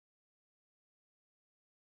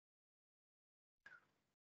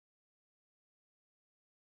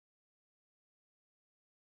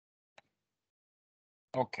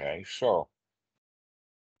Okay, so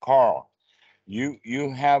Carl,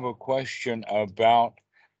 you have a question about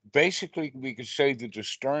basically we could say the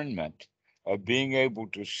discernment of being able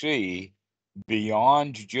to see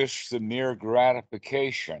beyond just the mere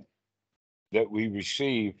gratification that we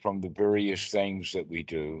receive from the various things that we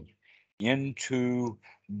do into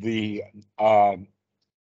uh,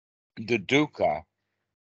 the dukkha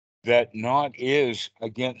that not is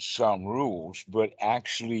against some rules, but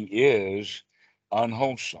actually is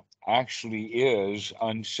unwholesome, actually is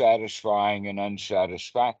unsatisfying and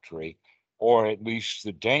unsatisfactory, or at least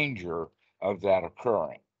the danger of that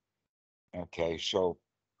occurring. Okay, so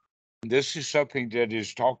this is something that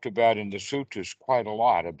is talked about in the sutras quite a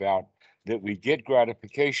lot about that we get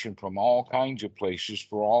gratification from all kinds of places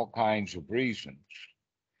for all kinds of reasons.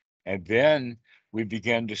 And then we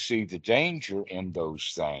begin to see the danger in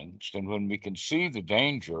those things. And when we can see the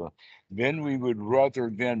danger, then we would rather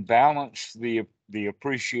than balance the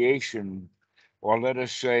appreciation, or let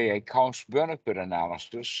us say a cost benefit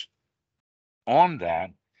analysis on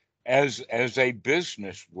that as a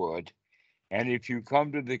business would. And if you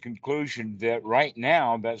come to the conclusion that right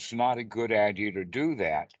now that's not a good idea to do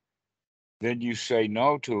that, then you say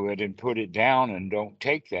no to it and put it down and don't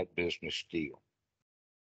take that business deal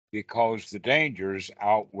because the dangers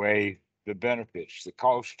outweigh the benefits. The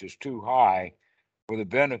cost is too high for the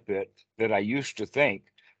benefit that I used to think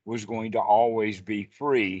was going to always be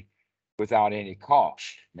free without any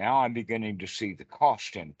cost. Now I'm beginning to see the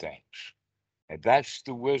cost in things. And that's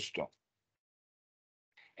the wisdom.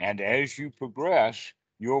 And as you progress,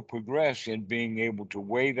 you'll progress in being able to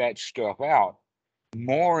weigh that stuff out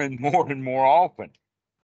more and more and more often,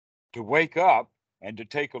 to wake up and to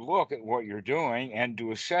take a look at what you're doing and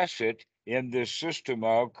to assess it in this system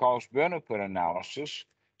of cost benefit analysis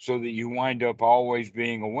so that you wind up always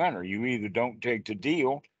being a winner. You either don't take the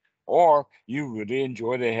deal or you really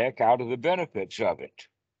enjoy the heck out of the benefits of it.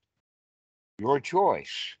 Your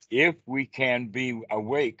choice. If we can be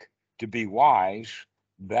awake to be wise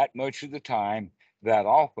that much of the time, that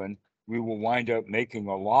often, we will wind up making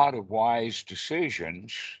a lot of wise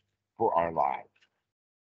decisions for our lives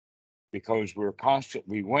because we're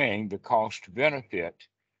constantly weighing the cost benefit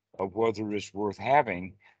of whether it's worth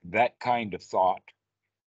having that kind of thought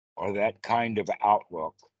or that kind of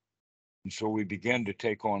outlook. And so we begin to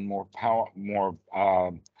take on more power, more,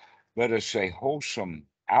 let us say, wholesome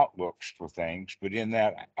outlooks for things. But in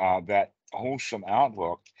that wholesome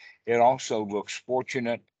outlook, it also looks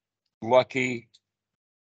fortunate, lucky,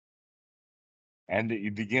 and that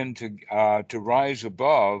you begin to rise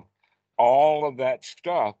above all of that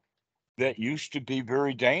stuff that used to be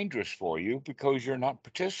very dangerous for you because you're not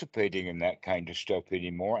participating in that kind of stuff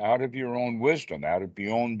anymore out of your own wisdom, out of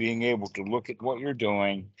your own being able to look at what you're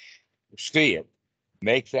doing, see it,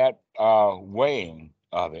 make that weighing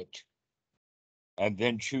of it, and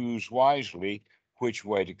then choose wisely which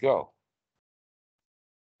way to go.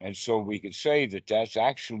 And so we could say that that's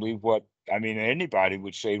actually what, I mean, anybody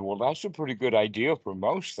would say, well, that's a pretty good idea for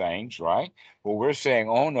most things, right? Well, we're saying,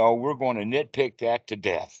 oh no, we're going to nitpick that to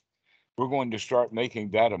death. We're going to start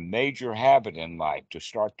making that a major habit in life to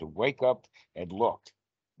start to wake up and look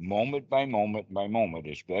moment by moment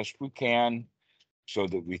as best we can so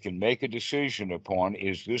that we can make a decision upon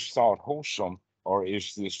is this thought wholesome or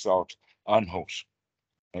is this thought unwholesome?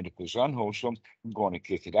 And if it's unwholesome, we're going to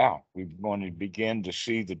kick it out. We're going to begin to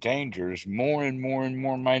see the dangers more and more and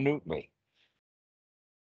more minutely.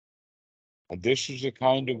 And this is the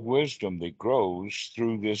kind of wisdom that grows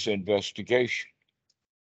through this investigation.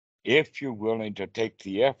 If you're willing to take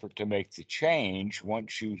the effort to make the change,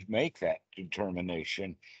 once you make that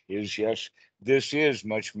determination, is yes, this is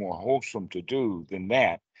much more wholesome to do than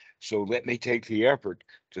that. So let me take the effort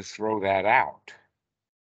to throw that out.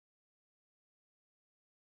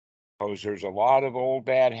 Because there's a lot of old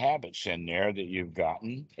bad habits in there that you've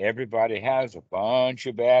gotten. Everybody has a bunch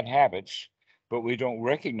of bad habits, but we don't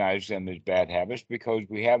recognize them as bad habits because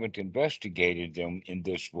we haven't investigated them in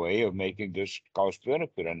this way of making this cost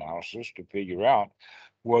benefit analysis to figure out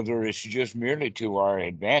whether it's just merely to our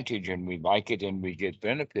advantage and we like it and we get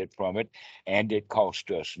benefit from it and it costs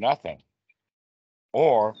us nothing.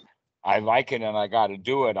 Or I like it and I got to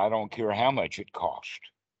do it. I don't care how much it costs.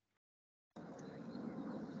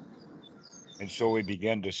 And so we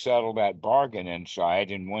begin to settle that bargain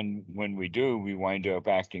inside. And when we do, we wind up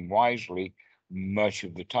acting wisely much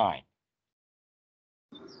of the time.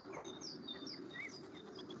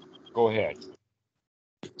 Go ahead.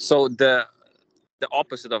 So the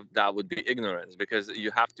opposite of that would be ignorance, because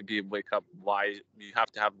you have to be wake up wise. You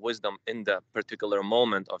have to have wisdom in the particular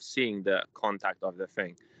moment of seeing the contact of the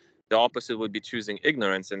thing. The opposite would be choosing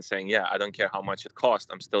ignorance and saying, yeah, I don't care how much it costs,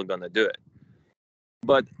 I'm still going to do it.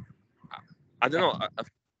 But I don't know.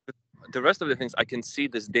 The rest of the things, I can see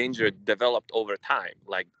this danger developed over time.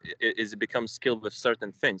 Like it becomes skilled with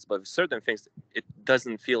certain things, but with certain things, it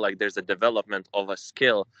doesn't feel like there's a development of a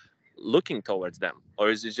skill looking towards them. Or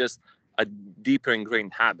is it just a deeper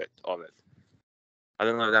ingrained habit of it? I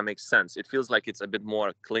don't know if that makes sense. It feels like it's a bit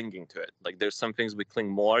more clinging to it. Like there's some things we cling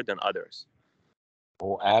more than others.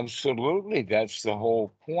 Oh, absolutely. That's the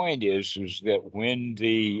whole point is that when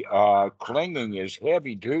the clinging is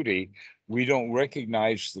heavy duty, we don't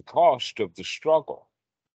recognize the cost of the struggle.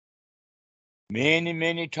 Many,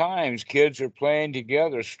 many times kids are playing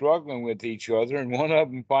together, struggling with each other, and one of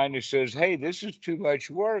them finally says, hey, this is too much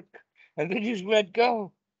work. And they just let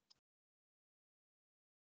go.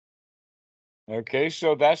 Okay,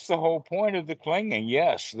 so that's the whole point of the clinging.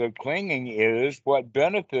 Yes, the clinging is what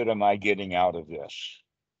benefit am I getting out of this?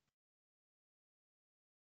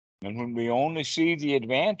 And when we only see the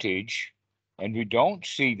advantage and we don't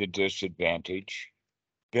see the disadvantage,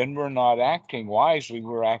 then we're not acting wisely,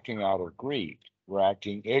 we're acting out of greed, we're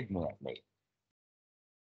acting ignorantly.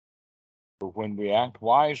 But when we act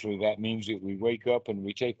wisely, that means that we wake up and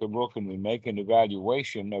we take a look and we make an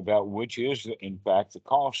evaluation about which is, in fact, the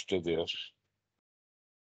cost of this.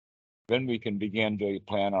 Then we can begin to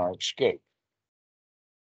plan our escape.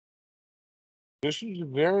 This is a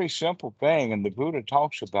very simple thing, and the Buddha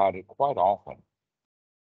talks about it quite often,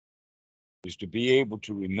 is to be able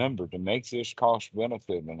to remember to make this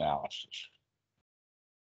cost-benefit analysis.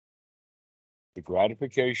 The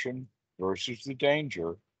gratification versus the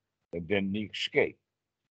danger, and then the escape,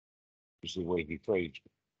 is the way he phrased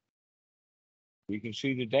it. We can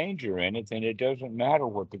see the danger in it, and it doesn't matter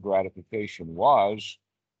what the gratification was,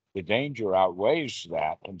 the danger outweighs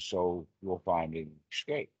that, and so we'll find an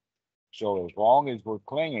escape. So as long as we're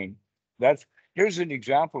clinging, here's an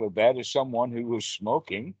example of that is someone who was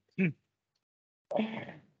smoking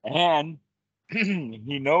and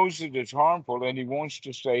he knows that it's harmful and he wants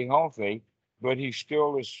to stay healthy, but he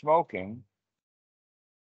still is smoking,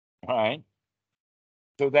 right?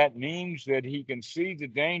 So that means that he can see the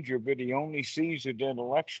danger, but he only sees it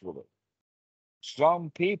intellectually.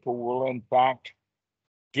 Some people will, in fact,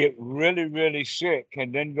 get really, really sick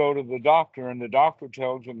and then go to the doctor, and the doctor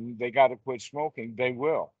tells them they got to quit smoking. They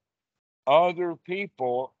will. Other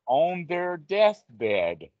people on their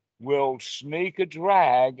deathbed will sneak a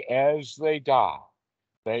drag as they die.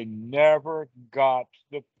 They never got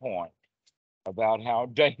the point about how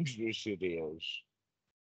dangerous it is.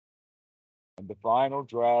 And the final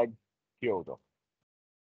drag killed them.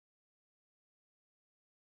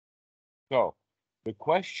 So the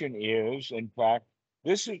question is, in fact,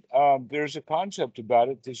 this is there's a concept about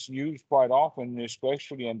it that's used quite often,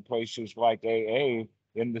 especially in places like AA,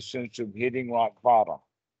 in the sense of hitting rock bottom.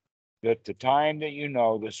 That the time that you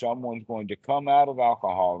know that someone's going to come out of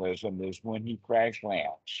alcoholism is when he crash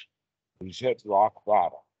lands. He's hit rock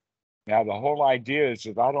bottom. Now, the whole idea is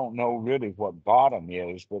that I don't know really what bottom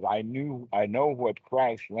is, but I know what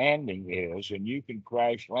crash landing is, and you can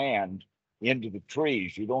crash land into the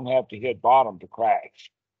trees. You don't have to hit bottom to crash.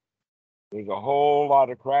 There's a whole lot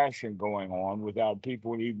of crashing going on without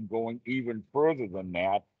people even going even further than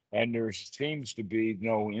that, and there seems to be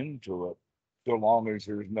no end to it, so long as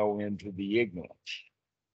there's no end to the ignorance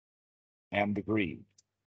and the greed.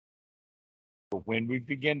 But when we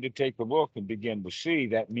begin to take a look and begin to see,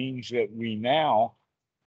 that means that we now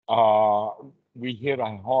we hit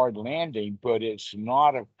a hard landing, but it's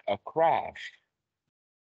not a crash,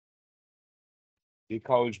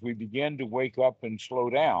 because we begin to wake up and slow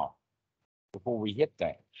down before we hit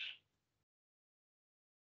things.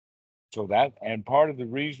 So that, and part of the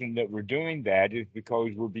reason that we're doing that is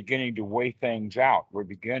because we're beginning to weigh things out. We're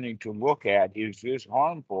beginning to look at, is this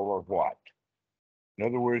harmful or what? In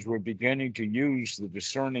other words, we're beginning to use the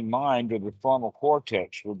discerning mind or the frontal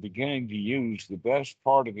cortex. We're beginning to use the best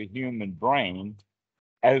part of the human brain,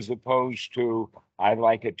 as opposed to, I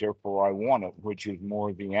like it, therefore I want it, which is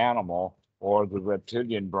more the animal or the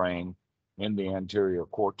reptilian brain in the anterior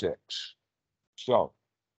cortex. So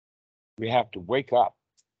we have to wake up,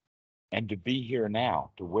 and to be here now,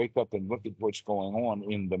 to wake up and look at what's going on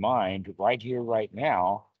in the mind right here, right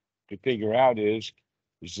now, to figure out is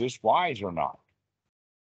this wise or not?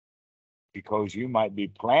 Because you might be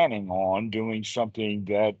planning on doing something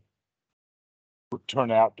that would turn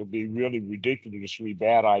out to be really ridiculously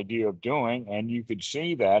bad idea of doing, and you could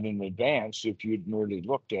see that in advance if you'd merely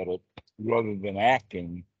looked at it rather than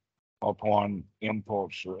acting upon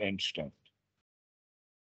impulse or instinct.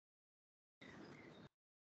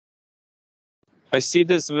 I see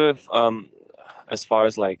this with as far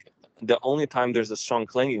as like the only time there's a strong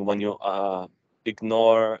clinging when you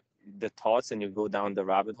ignore the thoughts and you go down the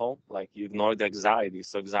rabbit hole, like you ignore the anxiety.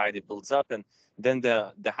 So anxiety builds up, and then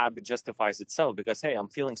the habit justifies itself because, hey, I'm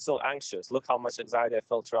feeling so anxious. Look how much anxiety I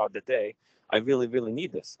felt throughout the day. I really, really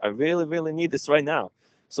need this. I really, really need this right now.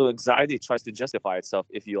 So anxiety tries to justify itself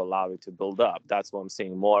if you allow it to build up. That's what I'm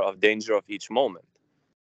seeing, more of danger of each moment.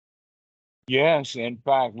 Yes, in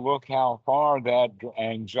fact, look how far that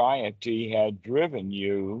anxiety had driven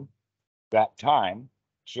you that time,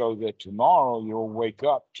 so that tomorrow you'll wake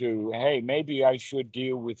up to, hey, maybe I should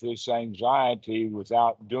deal with this anxiety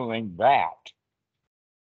without doing that.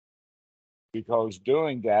 Because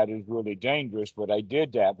doing that is really dangerous, but I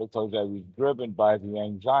did that because I was driven by the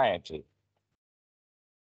anxiety.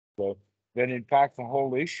 So that in fact, the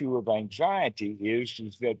whole issue of anxiety is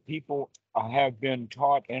that people have been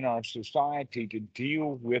taught in our society to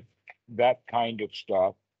deal with that kind of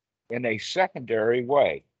stuff in a secondary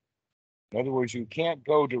way. In other words, you can't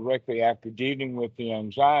go directly after dealing with the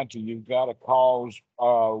anxiety. You've got to cause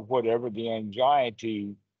whatever the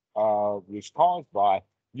anxiety is caused by.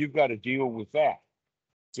 You've got to deal with that.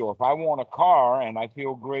 So if I want a car and I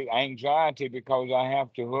feel great anxiety because I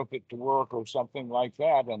have to hook it to work or something like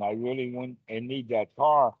that, and I really want and need that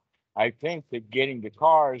car, I think that getting the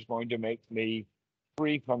car is going to make me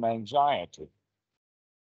free from anxiety.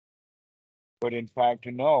 But in fact,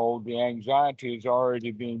 no, the anxiety is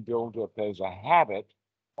already being built up as a habit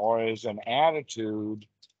or as an attitude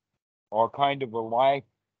or kind of a life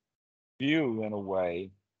view in a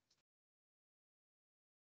way.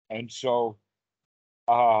 And so,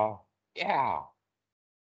 yeah.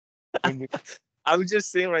 I'm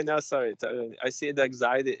just saying right now, sorry, I see the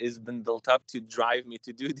anxiety has been built up to drive me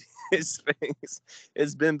to do these things.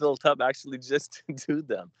 It's been built up actually just to do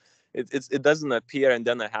them. It doesn't appear and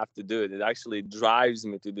then I have to do it. It actually drives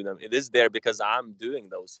me to do them. It is there because I'm doing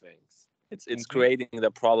those things. It's creating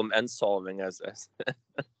the problem and solving as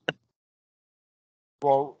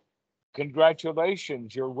Well,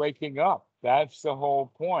 congratulations, you're waking up. That's the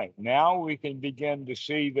whole point. Now we can begin to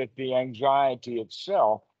see that the anxiety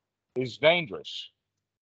itself is dangerous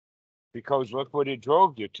because look what it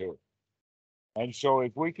drove you to. And so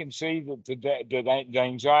if we can see that the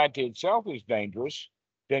anxiety itself is dangerous,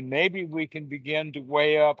 then maybe we can begin to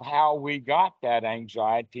weigh up how we got that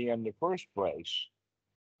anxiety in the first place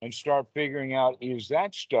and start figuring out, is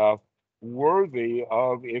that stuff worthy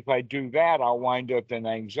of, if I do that, I'll wind up in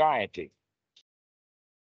anxiety.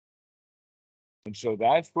 And so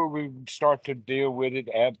that's where we start to deal with it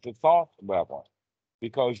at the thought level,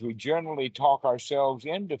 because we generally talk ourselves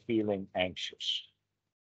into feeling anxious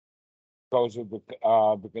because of the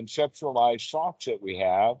conceptualized thoughts that we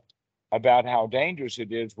have about how dangerous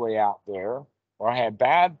it is way out there, or how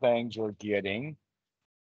bad things are getting,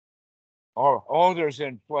 or oh, there's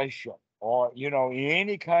inflation, or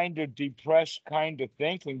any kind of depressed kind of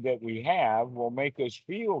thinking that we have will make us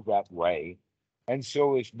feel that way. And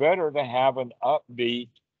so it's better to have an upbeat,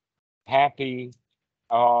 happy,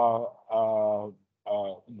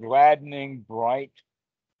 gladdening, bright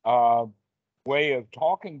way of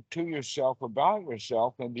talking to yourself about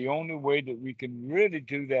yourself. And the only way that we can really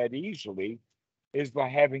do that easily is by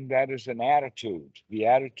having that as an attitude, the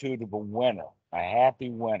attitude of a winner, a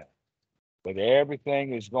happy winner, that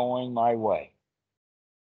everything is going my way.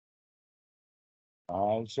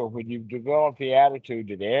 So when you've developed the attitude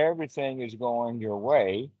that everything is going your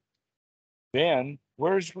way, then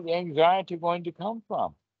where's the anxiety going to come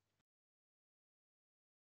from?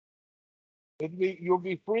 You'll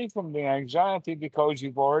be free from the anxiety because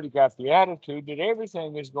you've already got the attitude that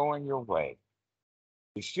everything is going your way.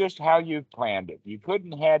 It's just how you planned it. You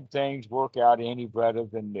couldn't have things work out any better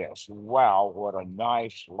than this. Wow, what a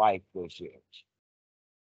nice life this is.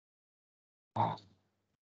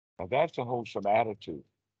 Now that's a wholesome attitude.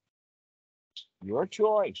 Your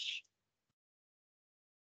choice.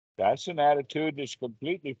 That's an attitude that's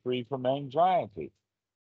completely free from anxiety.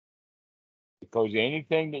 Because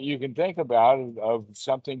anything that you can think about of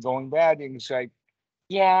something going bad, you can say,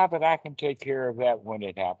 yeah, but I can take care of that when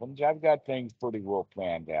it happens. I've got things pretty well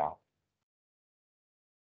planned out.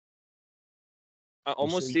 I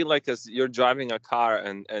almost see like as you're driving a car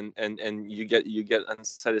and you get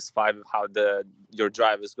unsatisfied with how your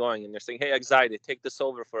drive is going, and you're saying, hey, anxiety, take this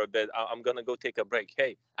over for a bit. I'm gonna go take a break.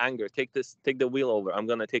 Hey, anger, take the wheel over. I'm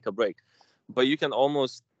gonna take a break. But you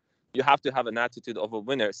have to have an attitude of a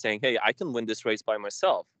winner, saying, hey, I can win this race by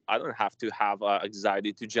myself. I don't have to have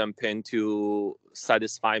anxiety to jump in to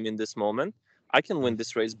satisfy me in this moment. I can win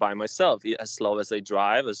this race by myself. As slow as I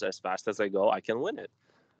drive, as fast as I go, I can win it.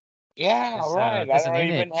 Yeah, right. I don't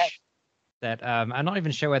even have. that I'm not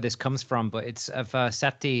even sure where this comes from, but it's of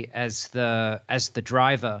sati as the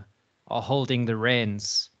driver or holding the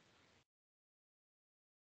reins.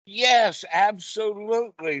 Yes,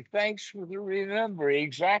 absolutely. Thanks for the remembering.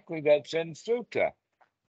 Exactly, that's in Sutta.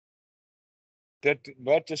 That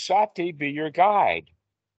let the sati be your guide.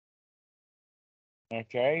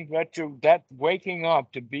 Okay, that waking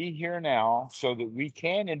up to be here now so that we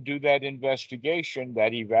can and do that investigation,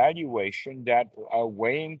 that evaluation, that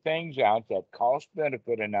weighing things out, that cost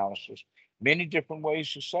benefit analysis, many different ways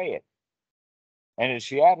to say it. And it's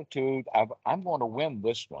the attitude of, I'm going to win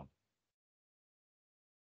this one.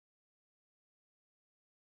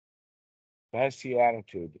 That's the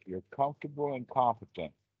attitude. You're comfortable and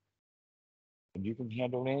competent, and you can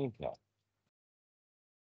handle anything.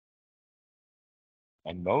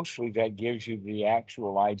 And mostly that gives you the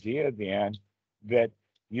actual idea then that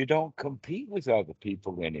you don't compete with other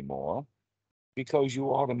people anymore because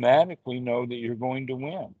you automatically know that you're going to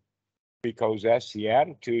win because that's the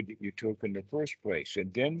attitude that you took in the first place.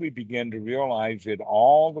 And then we begin to realize that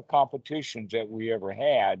all the competitions that we ever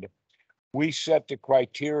had, we set the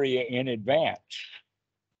criteria in advance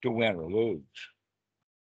to win or lose.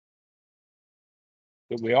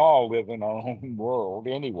 That we all live in our own world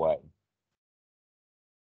anyway.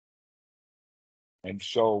 And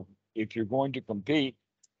so if you're going to compete,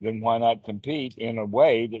 then why not compete in a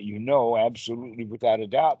way that you know absolutely without a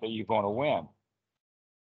doubt that you're going to win,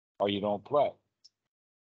 or you don't play.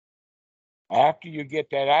 After you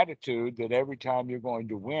get that attitude that every time you're going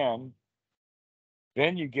to win,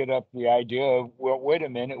 then you get up the idea of, well, wait a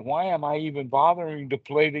minute, why am I even bothering to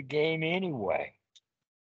play the game anyway?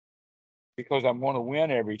 Because I'm going to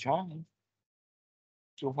win every time.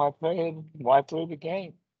 So why play the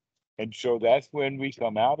game? And so that's when we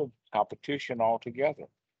come out of competition altogether.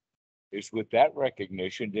 It's with that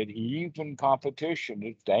recognition that even competition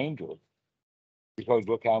is dangerous. Because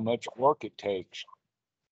look how much work it takes.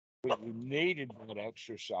 But you needed that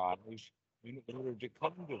exercise in order to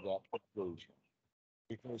come to that conclusion.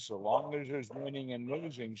 Because so long as there's winning and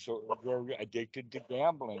losing, so we're addicted to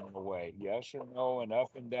gambling in a way. Yes or no, and up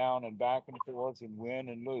and down and back and forth and win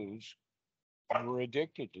and lose. And we're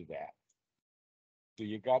addicted to that. So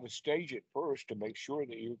you got to stage it first to make sure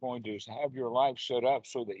that you're going to have your life set up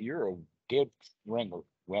so that you're a dead winner.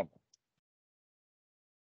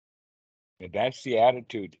 And that's the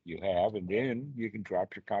attitude that you have, and then you can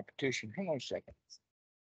drop your competition. Hang on a second.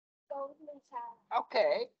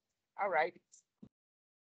 Okay. All right.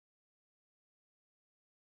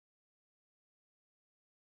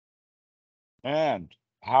 And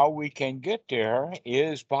how we can get there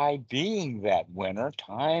is by being that winner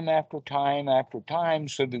time after time after time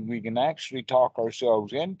so that we can actually talk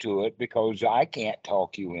ourselves into it, because I can't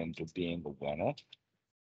talk you into being a winner.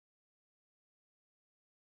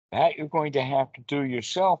 That you're going to have to do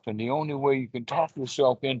yourself. And the only way you can talk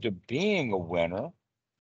yourself into being a winner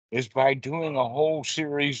is by doing a whole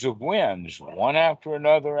series of wins, one after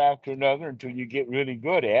another, until you get really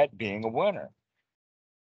good at being a winner.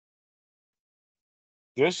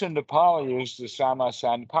 This in the Pali is the sammā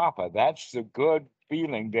sankappa. That's the good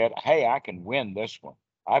feeling that, hey, I can win this one.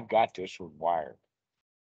 I've got this one wired.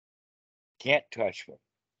 Can't touch me.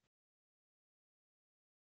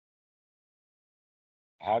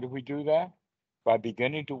 How do we do that? By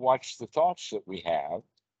beginning to watch the thoughts that we have,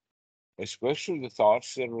 especially the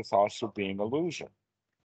thoughts that are thoughts of being a loser.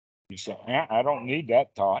 You say, I don't need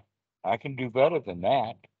that thought. I can do better than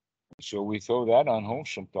that. So we throw that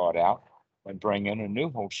unwholesome thought out and bring in a new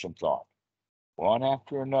wholesome thought, one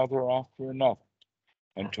after another,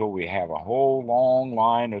 until we have a whole long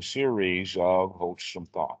line of series of wholesome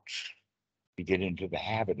thoughts. We get into the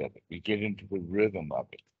habit of it. We get into the rhythm of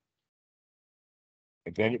it.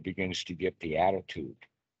 And then it begins to get the attitude.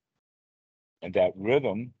 And that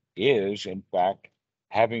rhythm is, in fact,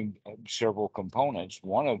 having several components.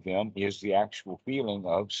 One of them is the actual feeling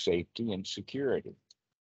of safety and security.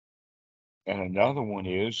 And another one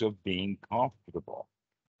is of being comfortable.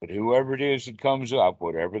 But whoever it is that comes up,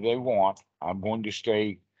 whatever they want, I'm going to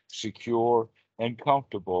stay secure and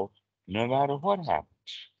comfortable no matter what happens.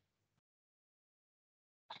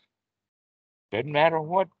 Doesn't matter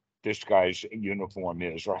what this guy's uniform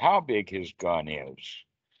is, or how big his gun is,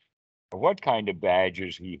 or what kind of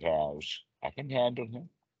badges he has. I can handle him.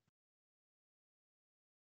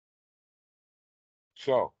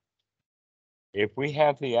 So, if we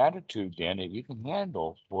have the attitude then that you can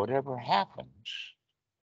handle whatever happens,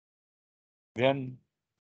 then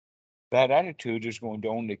that attitude is going to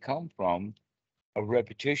only come from a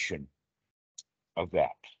repetition of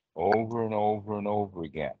that over and over and over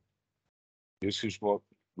again. This is what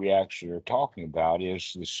we actually are talking about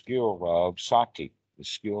is the skill of sati, the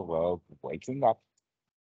skill of waking up,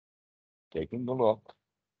 taking a look,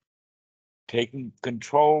 taking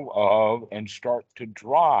control of and start to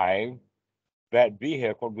drive that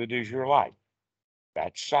vehicle that is your life.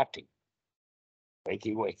 That's sati.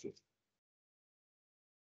 Wakey, wakey.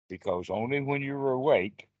 Because only when you're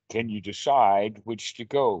awake can you decide which to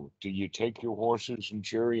go. Do you take your horses and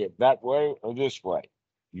chariot that way or this way?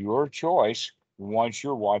 Your choice once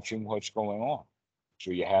you're watching what's going on.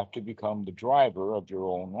 So you have to become the driver of your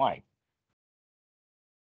own life.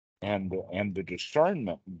 And the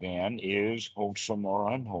discernment then is wholesome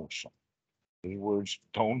or unwholesome. In other words,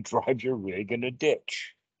 don't drive your rig in a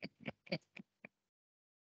ditch.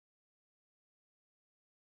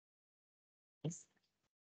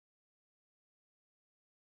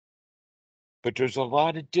 But there's a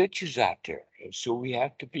lot of ditches out there. So we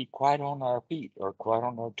have to be quite on our feet or quite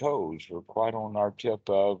on our toes or quite on our tip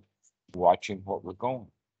of watching what we're going,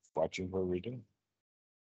 watching what we're doing.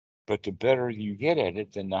 But the better you get at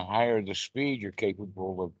it, then the higher the speed you're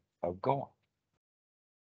capable of going.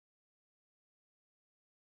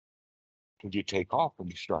 Till you take off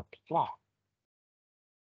and you start to fly.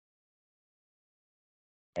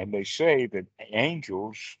 And they say that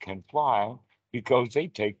angels can fly because they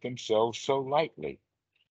take themselves so lightly.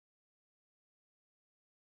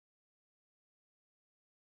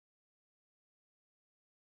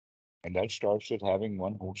 And that starts with having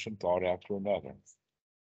one wholesome thought after another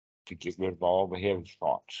to get rid of all the heavy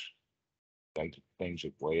thoughts, things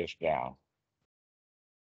that weigh us down.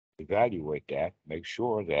 Evaluate that, make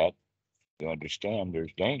sure that you understand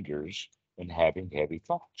there's dangers in having heavy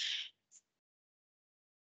thoughts,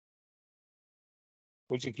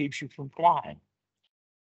 because it keeps you from flying.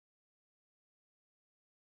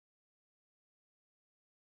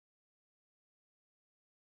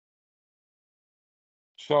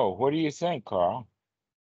 So, what do you think, Carl?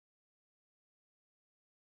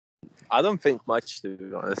 I don't think much, to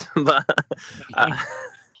be honest, but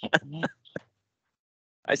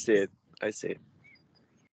I see it. I see it.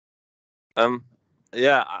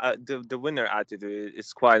 Yeah, the winner attitude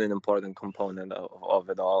is quite an important component of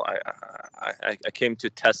it all. I came to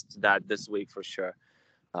test that this week for sure.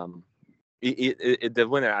 The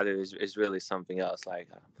winner attitude is really something else. Like,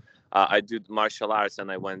 I did martial arts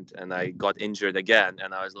and I went and I got injured again,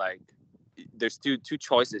 and I was like, there's two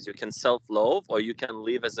choices. You can self-loathe, or you can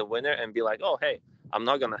live as a winner and be like, oh, hey, I'm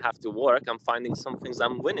not gonna have to work. I'm finding some things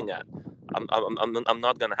I'm winning at. I'm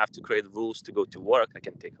not gonna have to create rules to go to work. I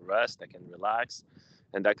can take a rest. I can relax,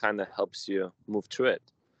 and that kind of helps you move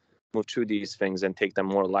through these things and take them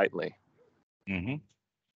more lightly. Mm-hmm.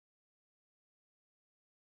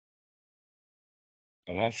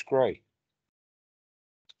 And that's great.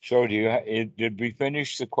 So, did we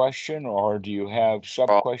finish the question, or do you have sub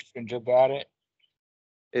questions about it?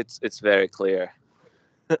 It's very clear.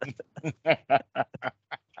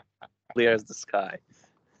 Clear as the sky.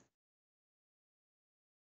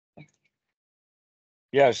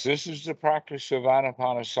 Yes, this is the practice of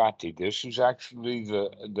Ānāpānasati. This is actually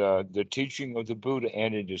the teaching of the Buddha,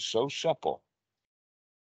 and it is so simple,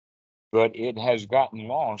 but it has gotten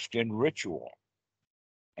lost in ritual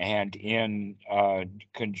and in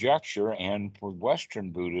conjecture, and for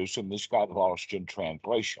Western Buddhism, it's got lost in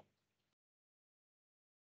translation.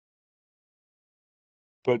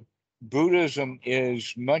 But Buddhism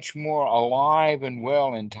is much more alive and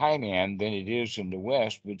well in Thailand than it is in the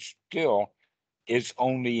West, but still it's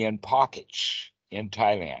only in pockets in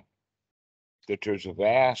Thailand. That there's a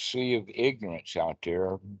vast sea of ignorance out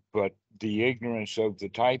there, but the ignorance of the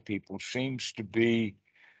Thai people seems to be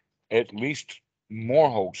at least more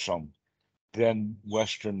wholesome than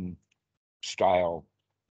Western style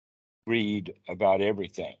read about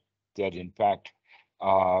everything. That in fact,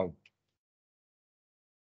 part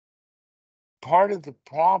of the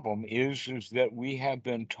problem is that we have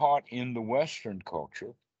been taught in the Western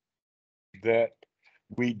culture that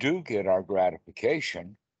we do get our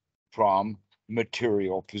gratification from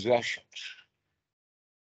material possessions,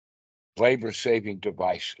 labor-saving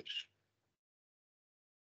devices,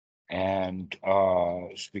 and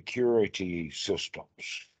security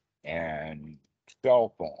systems, and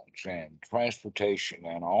cell phones, and transportation,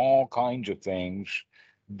 and all kinds of things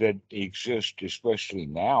that exist, especially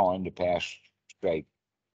now in the past, say,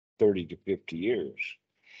 30 to 50 years.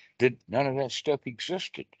 That none of that stuff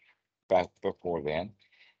existed back before then.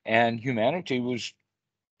 And humanity was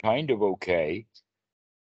kind of okay,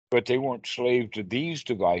 but they weren't slaves to these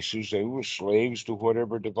devices. They were slaves to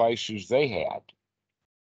whatever devices they had.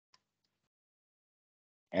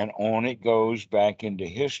 And on it goes back into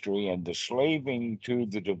history, and the slaving to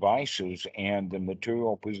the devices and the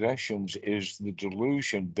material possessions is the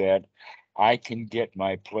delusion that I can get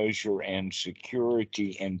my pleasure and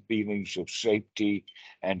security and feelings of safety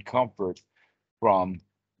and comfort from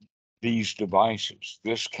these devices.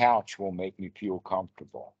 This couch will make me feel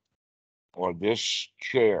comfortable, or this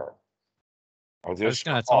chair, or I was this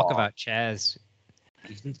going to talk car. about chairs.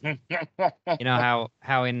 You know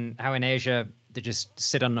how in Asia they just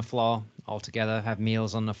sit on the floor all together, have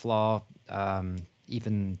meals on the floor.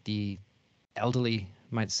 Even the elderly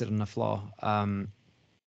might sit on the floor.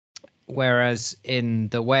 Whereas in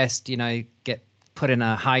the West, you get put in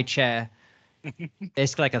a high chair,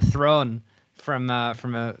 basically like a throne from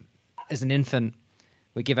a as an infant.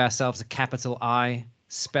 We give ourselves a capital I,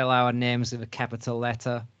 spell our names with a capital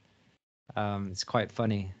letter. It's quite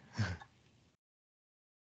funny.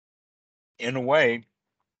 In a way,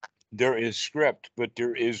 there is script, but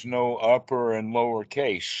there is no upper and lower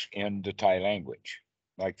case in the Thai language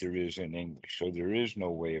like there is in English. So there is no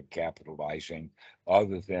way of capitalizing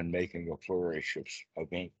other than making a flourish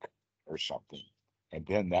of ink or something. And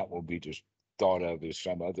then that will be just thought of as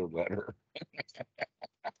some other letter.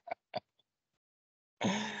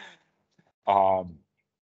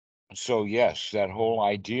 So yes, that whole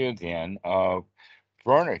idea then of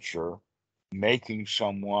furniture making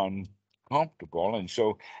someone comfortable. And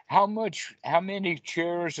so how many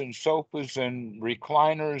chairs and sofas and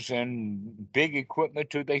recliners and big equipment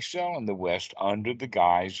do they sell in the West under the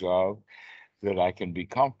guise of that I can be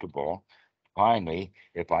comfortable? Finally,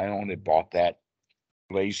 if I only bought that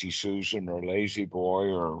Lazy Susan or Lazy Boy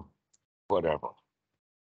or whatever.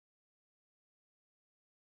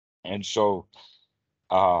 And so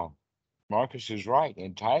Marcus is right.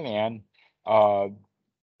 In Thailand, uh,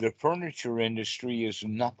 the furniture industry is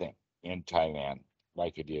nothing in Thailand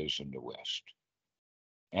like it is in the West.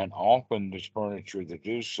 And often this furniture that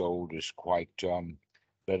is sold is quite,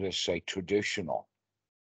 let us say, traditional,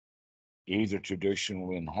 either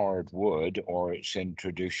traditional in hardwood or it's in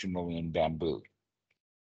traditional in bamboo.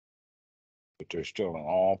 But there's still an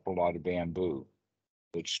awful lot of bamboo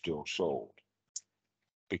that's still sold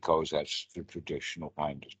because that's the traditional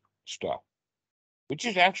kind of stuff, which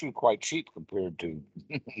is actually quite cheap compared to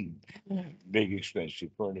big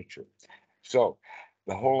expensive furniture. So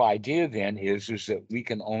the whole idea then is that we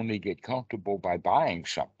can only get comfortable by buying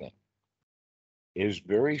something is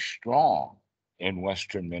very strong in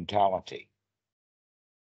Western mentality.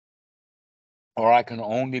 Or I can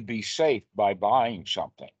only be safe by buying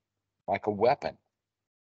something like a weapon.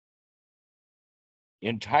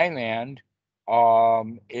 In Thailand,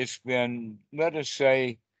 it's been, let us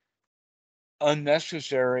say,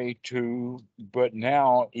 unnecessary to, but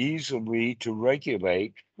now easily to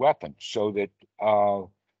regulate weapons so that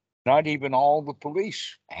not even all the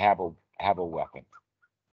police have a weapon.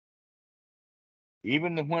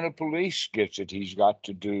 Even when a police gets it, he's got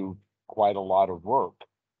to do quite a lot of work,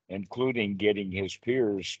 including getting his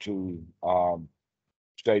peers to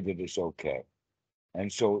say that it's okay.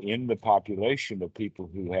 And so, in the population of people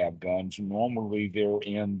who have guns, normally they're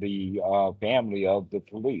in the family of the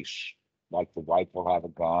police. Like the wife will have a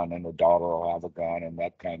gun and the daughter will have a gun and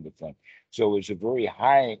that kind of thing. So it's a very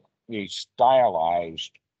highly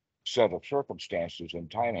stylized set of circumstances in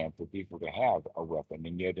Thailand for people to have a weapon.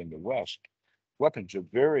 And yet in the West, weapons are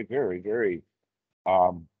very, very, very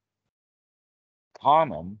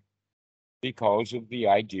common because of the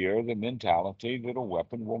idea, the mentality that a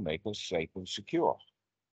weapon will make us safe and secure.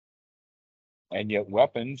 And yet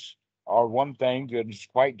weapons are one thing that is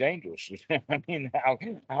quite dangerous. I mean,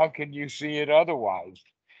 how can you see it otherwise?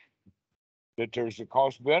 That there's a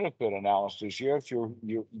cost benefit analysis here.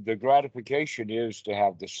 If the gratification is to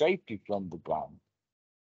have the safety from the gun,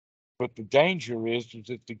 but the danger is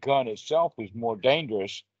that the gun itself is more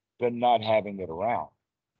dangerous than not having it around.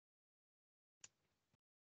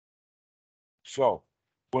 So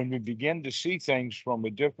when we begin to see things from a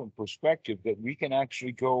different perspective, that we can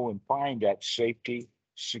actually go and find that safety,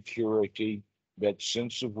 security, that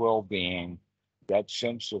sense of well-being, that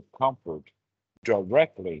sense of comfort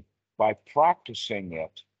directly by practicing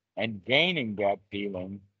it and gaining that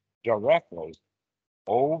feeling directly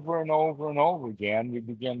over and over and over again, we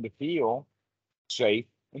begin to feel safe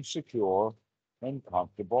and secure and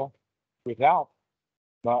comfortable without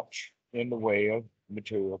much in the way of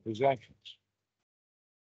material possessions.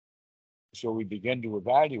 So we begin to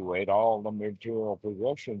evaluate all the material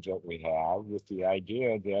possessions that we have with the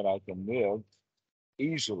idea that I can live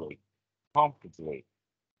easily, comfortably,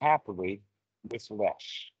 happily with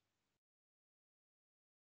less.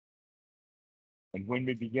 And when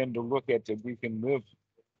we begin to look at that we can live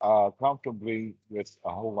comfortably with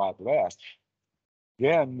a whole lot less,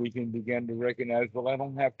 then we can begin to recognize, well, I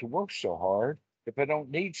don't have to work so hard if I don't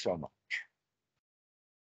need so much.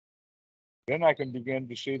 Then I can begin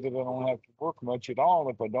to see that I don't have to work much at all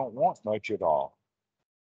if I don't want much at all.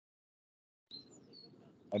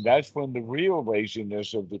 And that's when the real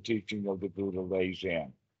laziness of the teaching of the Buddha lays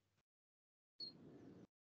in.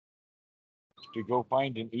 To go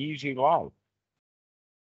find an easy life.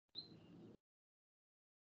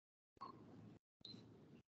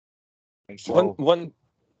 And so,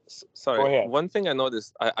 sorry, go ahead. one thing I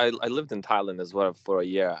noticed, I lived in Thailand as well for a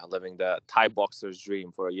year, living the Thai boxer's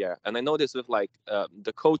dream for a year. And I noticed with like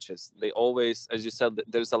the coaches, they always, as you said,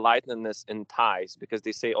 there's a lightness in Thais because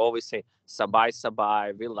they always say, sabai,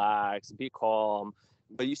 sabai, relax, be calm.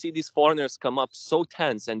 But you see these foreigners come up so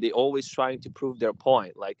tense and they always trying to prove their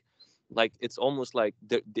point. Like it's almost like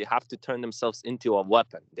they have to turn themselves into a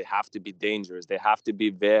weapon. They have to be dangerous. They have to be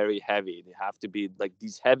very heavy. They have to be like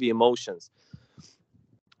these heavy emotions.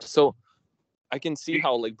 So I can see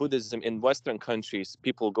how like Buddhism in Western countries,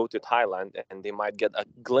 people go to Thailand and they might get a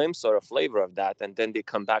glimpse or a flavor of that. And then they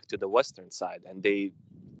come back to the Western side and they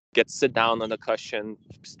sit down on a cushion,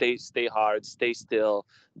 stay hard, stay still,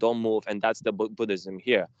 don't move. And that's the Buddhism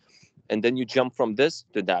here. And then you jump from this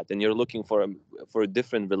to that and you're looking for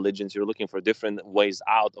different religions. You're looking for different ways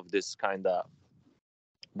out of this kind of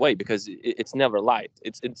way because it's never light.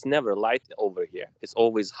 It's never light over here. It's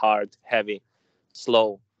always hard, heavy,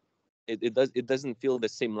 slow. It doesn't feel the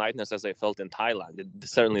same lightness as I felt in Thailand. It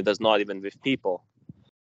certainly does not, even with people.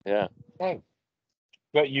 Yeah. Right.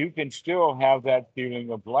 But you can still have that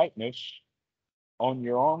feeling of lightness on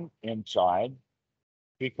your own inside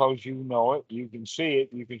because you know it, you can see it,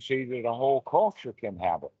 you can see that a whole culture can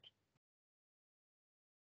have it.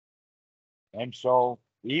 And so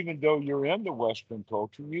even though you're in the Western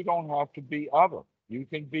culture, you don't have to be other. You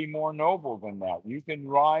can be more noble than that. You can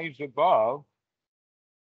rise above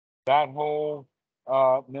that whole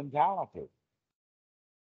mentality.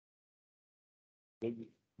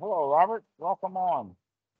 Hello, Robert. Welcome on.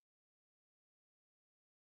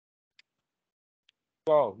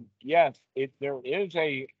 So yes, there is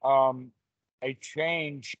a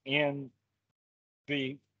change in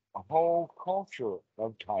the whole culture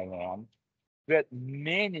of Thailand that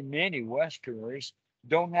many Westerners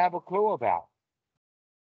don't have a clue about.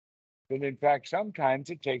 And in fact, sometimes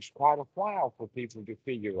it takes quite a while for people to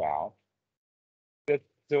figure out that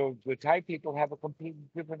the Thai people have a completely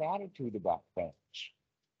different attitude about things.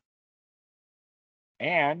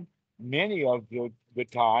 And many of the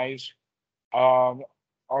Thais are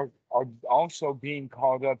also being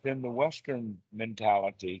caught up in the Western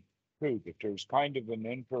mentality too, that there's kind of an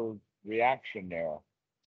inter-reaction there.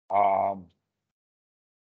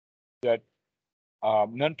 That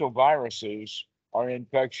mental viruses are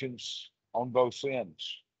infections on both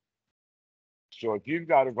ends. So if you've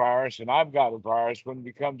got a virus and I've got a virus, when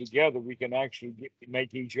we come together, we can actually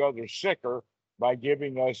make each other sicker by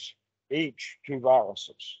giving us each two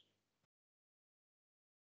viruses.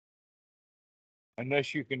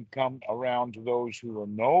 Unless you can come around to those who are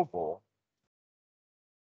noble,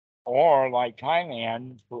 or like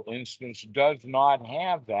Thailand, for instance, does not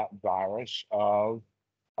have that virus of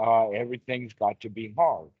everything's got to be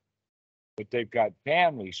hard, but they've got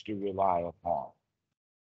families to rely upon.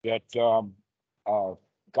 That,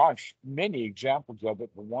 gosh, many examples of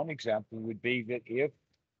it, but one example would be that if,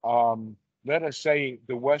 let us say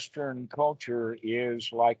the Western culture is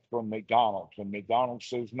like from McDonald's, and McDonald's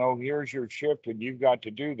says, no, here's your shift and you've got to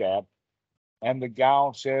do that. And the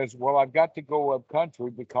gal says, well, I've got to go up country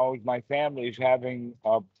because my family is having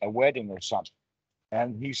a wedding or something.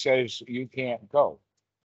 And he says, you can't go.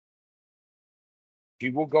 She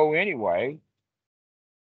will go anyway,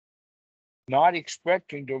 not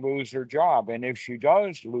expecting to lose her job. And if she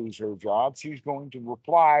does lose her job, she's going to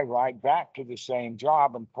apply right back to the same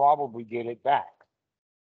job and probably get it back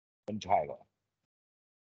in Thailand.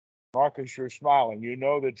 Marcus, you're smiling. You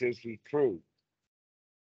know that this is true.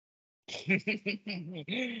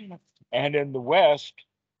 And in the West,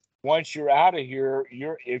 once you're out of here,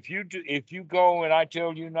 if you go and I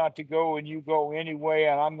tell you not to go and you go anyway,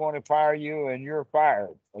 and I'm going to fire you and you're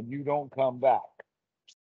fired and you don't come back.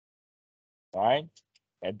 Right?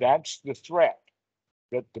 And that's the threat,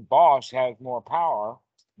 that the boss has more power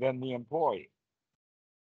than the employee.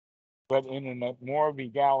 But in a more of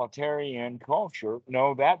egalitarian culture,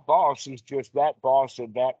 no, that boss is just that boss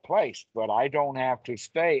at that place. But I don't have to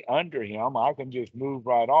stay under him. I can just move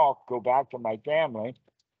right off, go back to my family,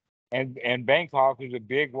 And Bangkok is a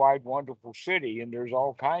big, wide, wonderful city, and there's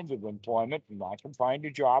all kinds of employment, and I can find a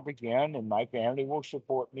job again, and my family will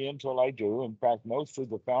support me until I do. In fact, most of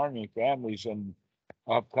the founding families in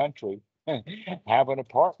up country have an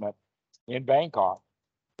apartment in Bangkok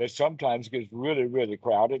that sometimes gets really, really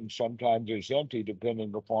crowded, and sometimes is empty,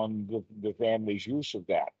 depending upon the family's use of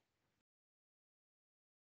that.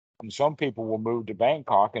 And some people will move to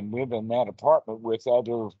Bangkok and live in that apartment with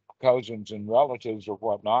other cousins and relatives or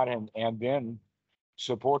whatnot, and then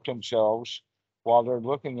support themselves while they're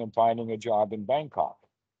looking and finding a job in Bangkok.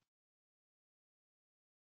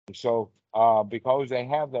 So, because they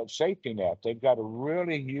have that safety net, they've got a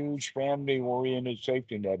really huge family-oriented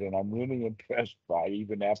safety net, and I'm really impressed by it,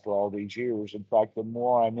 even after all these years. In fact, the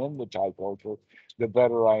more I'm in the Thai culture, the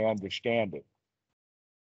better I understand it.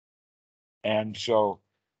 And so,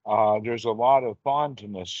 there's a lot of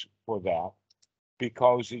fondness for that,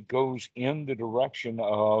 because it goes in the direction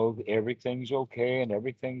of everything's okay and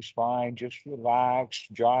everything's fine. Just relax,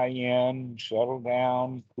 dry in, settle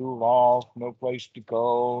down, cool off, no place to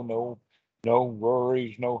go, no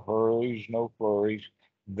worries, no hurries, no flurries.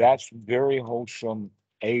 That's very wholesome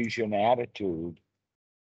Asian attitude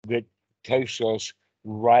that takes us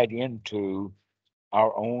right into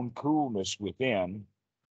our own coolness within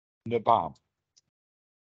the Dhamma.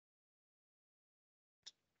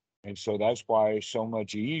 And so that's why it's so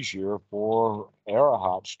much easier for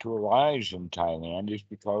arahats to arise in Thailand, is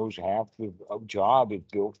because half the job is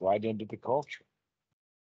built right into the culture.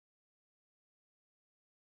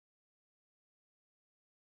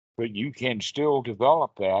 But you can still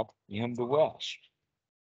develop that in the West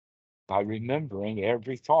by remembering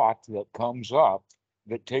every thought that comes up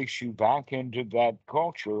that takes you back into that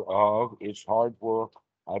culture of it's hard work,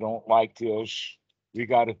 I don't like this, we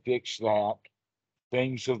got to fix that,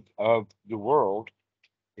 things of the world.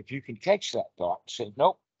 If you can catch that thought and say,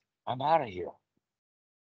 nope, I'm out of here.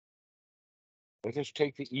 Let us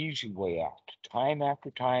take the easy way out. Time after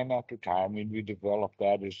time after time, and we develop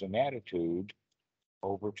that as an attitude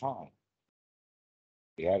over time.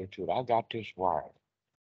 The attitude, I got this wired.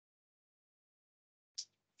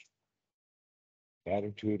 The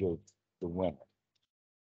attitude of the winner.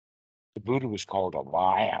 The Buddha was called a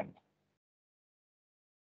lion.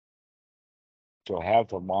 So have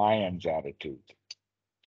the lion's attitude.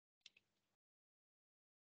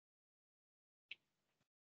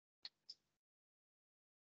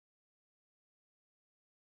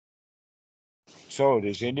 So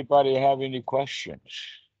does anybody have any questions?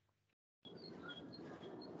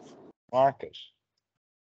 Marcus?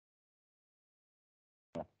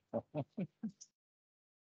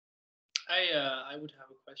 I would have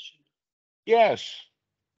a question. Yes.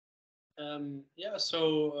 Yeah,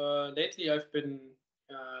 so lately I've been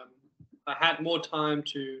I had more time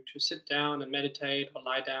to sit down and meditate or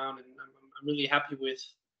lie down, and I'm really happy with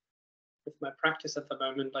my practice at the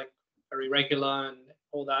moment, like very regular and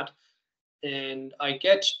all that. And I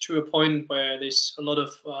get to a point where there's a lot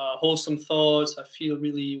of wholesome thoughts. I feel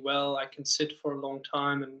really well. I can sit for a long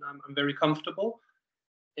time, and I'm very comfortable.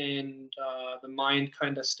 And the mind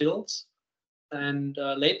kind of stills. And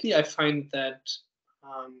lately, I find that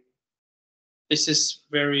this is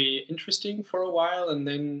very interesting for a while, and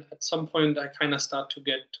then at some point, I kind of start to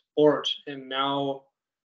get bored. And now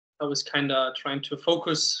I was kind of trying to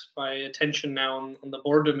focus my attention now on the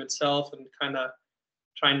boredom itself, and kind of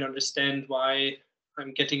trying to understand why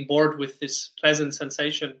I'm getting bored with this pleasant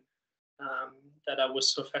sensation that I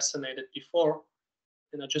was so fascinated before.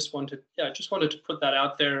 And I just wanted to put that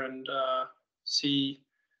out there and see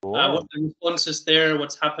what the response is there,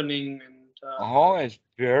 what's happening, and it's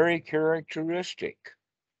very characteristic.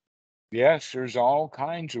 Yes, there's all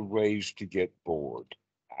kinds of ways to get bored.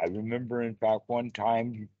 I remember, in fact, one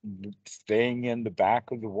time staying in the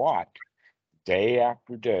back of the Wat day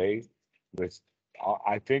after day with,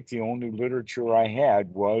 I think the only literature I had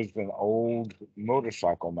was an old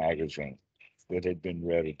motorcycle magazine that had been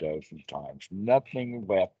read a dozen times. Nothing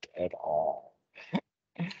left at all.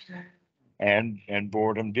 And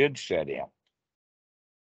boredom did set in.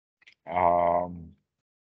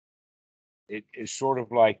 It's sort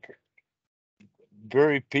of like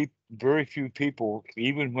very few people,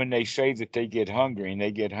 even when they say that they get hungry, and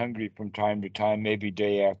they get hungry from time to time, maybe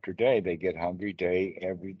day after day, they get hungry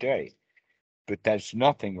every day. But that's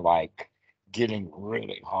nothing like getting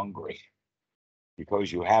really hungry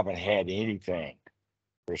because you haven't had anything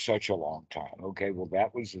for such a long time. Okay, well,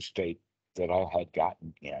 that was the state that I had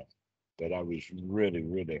gotten in, that I was really,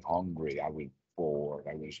 really hungry. I was bored.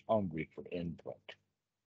 I was hungry for input.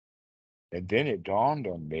 And then it dawned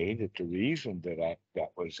on me that the reason that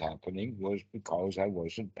was happening was because I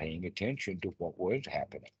wasn't paying attention to what was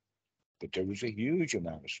happening. but there was a huge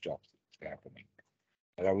amount of stuff that was happening.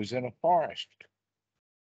 And I was in a forest.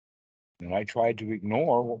 And I tried to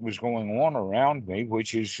ignore what was going on around me,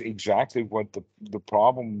 which is exactly what the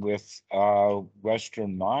problem with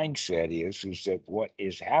Western mindset is that what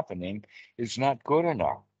is happening is not good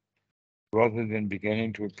enough, rather than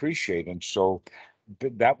beginning to appreciate. And so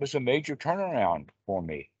that was a major turnaround for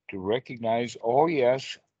me to recognize, oh,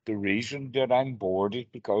 yes, the reason that I'm bored is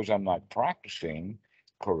because I'm not practicing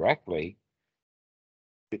correctly.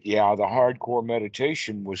 But yeah, the hardcore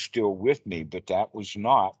meditation was still with me, but that was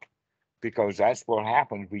not, because that's what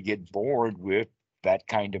happens. We get bored with that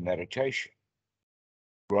kind of meditation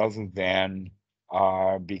rather than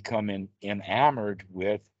becoming enamored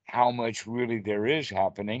with how much really there is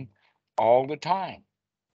happening all the time.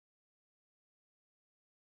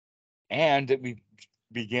 And that we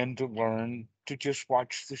begin to learn to just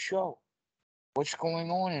watch the show. What's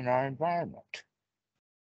going on in our environment?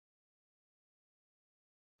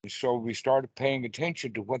 And so we started paying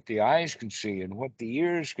attention to what the eyes can see and what the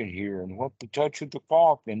ears can hear and what the touch of the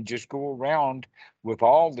cloth, and just go around with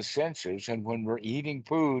all the senses. And when we're eating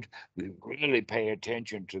food, we really pay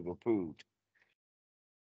attention to the food.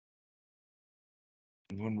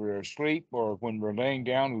 And when we're asleep or when we're laying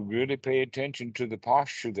down, we really pay attention to the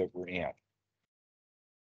posture that we're in.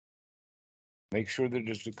 Make sure that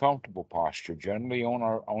it's a comfortable posture, generally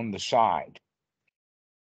on the side.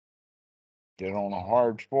 That on a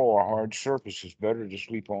hard floor, a hard surface, it's better to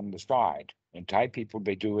sleep on the side. And Thai people,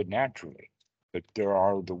 they do it naturally. But there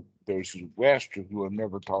are those in the West who have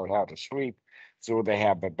never taught how to sleep, so they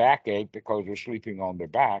have a backache because they're sleeping on their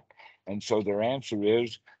back. And so their answer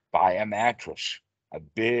is buy a mattress, a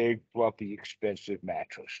big, fluffy, expensive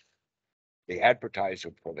mattress. They advertise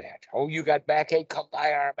it for that. Oh, you got backache? Come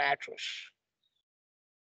buy our mattress.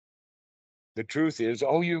 The truth is,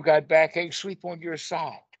 oh, you got backache? Sleep on your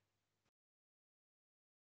side,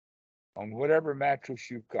 on whatever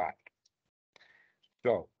mattress you've got.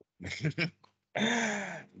 So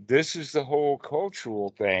this is the whole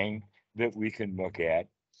cultural thing that we can look at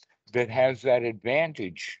that has that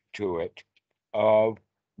advantage to it of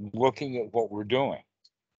looking at what we're doing.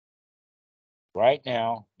 Right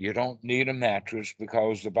now, you don't need a mattress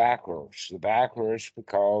because the back hurts. The back hurts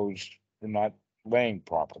because you're not laying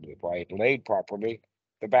properly. If I had laid properly,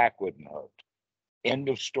 the back wouldn't hurt. End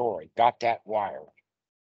of story. Got that wired.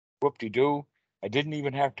 Whoop-de-doo. I didn't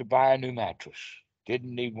even have to buy a new mattress.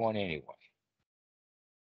 Didn't need one anyway.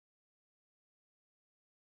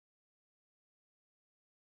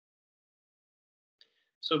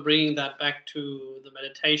 So bringing that back to the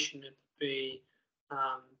meditation, it would be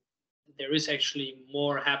there is actually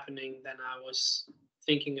more happening than I was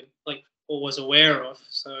thinking of, like, or was aware of.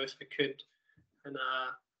 So if I could kind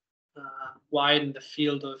of widen the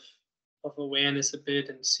field of awareness a bit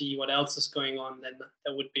and see what else is going on, then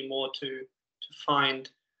there would be more to find,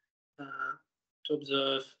 to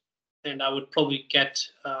observe, and I would probably get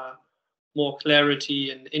more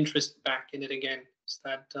clarity and interest back in it again. Is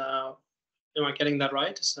that am I getting that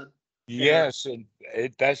right? Is that fair? Yes, and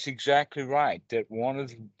that's exactly right. That one of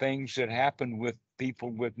the things that happen with people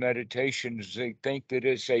with meditation is they think that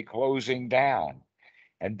it's a closing down.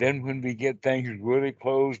 And then when we get things really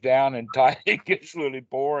closed down and tight, it gets really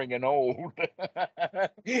boring and old,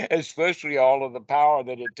 especially all of the power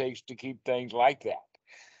that it takes to keep things like that.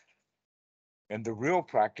 And the real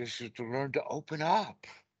practice is to learn to open up,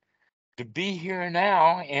 to be here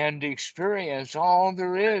now and experience all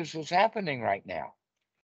there is happening right now.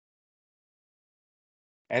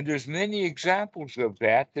 And there's many examples of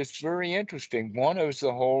that that's very interesting. One is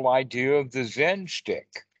the whole idea of the Zen stick.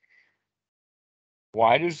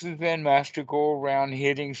 Why does the Zen master go around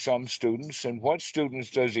hitting some students, and what students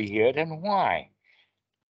does he hit, and why?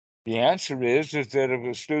 The answer is that if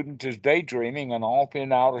a student is daydreaming and off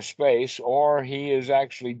in outer space, or he is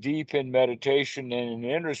actually deep in meditation in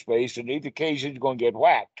inner space, in either case he's going to get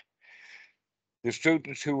whacked. The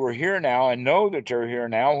students who are here now and know that they're here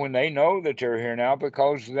now, when they know that they're here now,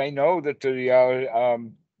 because they know that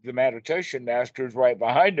the meditation master is right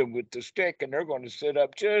behind them with the stick, and they're going to sit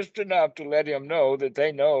up just enough to let him know that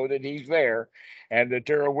they know that he's there and that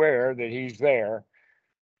they're aware that he's there,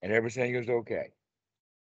 and everything is okay.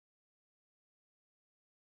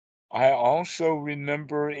 I also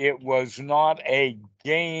remember it was not a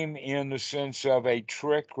game in the sense of a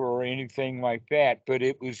trick or anything like that, but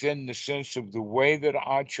it was in the sense of the way that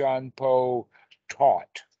Achan Po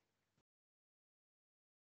taught.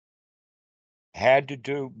 Had to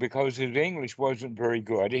do, because his English wasn't very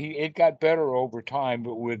good. It got better over time,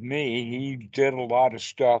 but with me, he did a lot of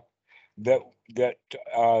stuff that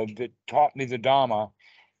taught me the Dhamma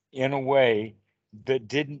in a way that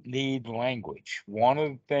didn't need language. One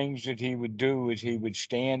of the things that he would do is he would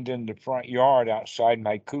stand in the front yard outside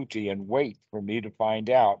my kuti and wait for me to find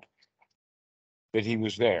out that he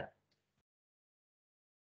was there,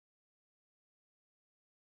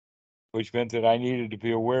 which meant that I needed to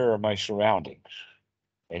be aware of my surroundings.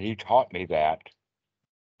 And he taught me that.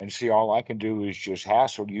 And see, all I can do is just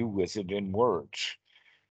hassle you with it in words.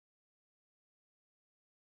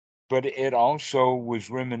 But it also was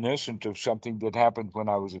reminiscent of something that happened when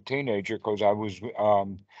I was a teenager, because I was,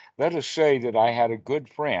 let us say that I had a good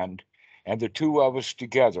friend, and the two of us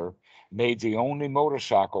together made the only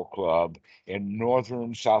motorcycle club in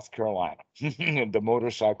northern South Carolina. The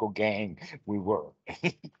motorcycle gang we were.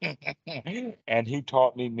 And he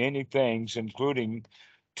taught me many things, including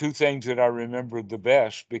two things that I remember the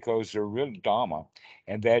best because they're really Dhamma,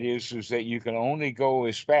 and that is that you can only go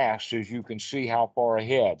as fast as you can see how far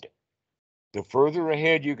ahead. The further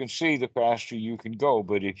ahead you can see, the faster you can go.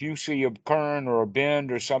 But if you see a turn or a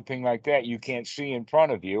bend or something like that you can't see in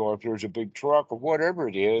front of you, or if there's a big truck or whatever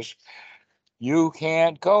it is, you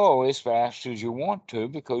can't go as fast as you want to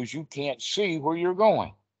because you can't see where you're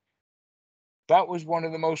going. That was one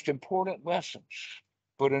of the most important lessons.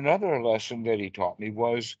 But another lesson that he taught me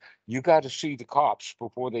was you got to see the cops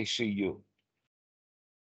before they see you.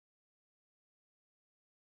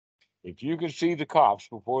 If you can see the cops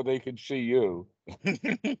before they can see you,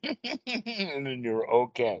 then you're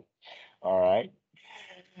okay. All right.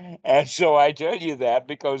 And so I tell you that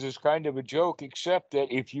because it's kind of a joke, except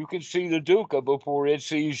that if you can see the dukkha before it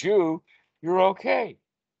sees you, you're okay.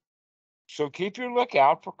 So keep your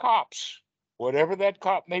lookout for cops, whatever that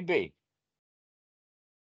cop may be.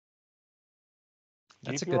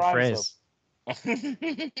 That's Keep a your good eyes phrase.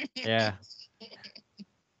 open. Yeah.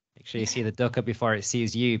 Make sure you see the dukkha before it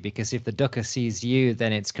sees you, because if the dukkha sees you,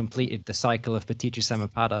 then it's completed the cycle of paticca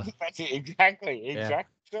samuppada. Exactly. Yeah.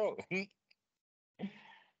 So.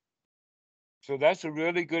 So that's a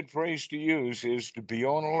really good phrase to use, is to be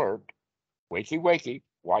on alert, wakey wakey,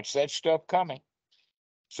 watch that stuff coming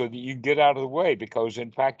so that you can get out of the way. Because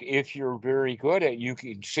in fact, if you're very good at it, you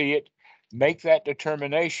can see it, make that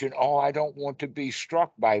determination, oh, I don't want to be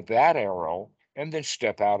struck by that arrow, and then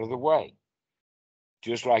step out of the way.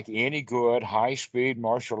 Just like any good high-speed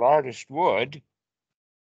martial artist would,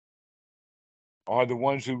 or the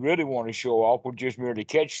ones who really want to show off will just merely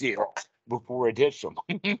catch the arrow before it hits them.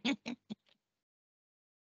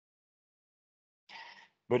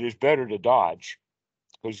 But it's better to dodge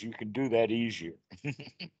because you can do that easier.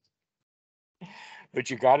 But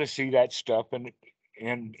you got to see that stuff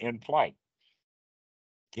in flight.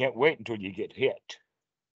 Can't wait until you get hit.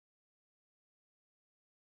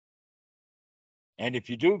 And if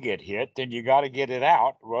you do get hit, then you got to get it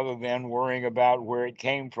out rather than worrying about where it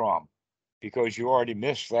came from, because you already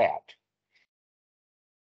missed that.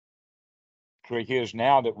 Trick is,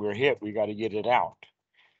 now that we're hit, we got to get it out.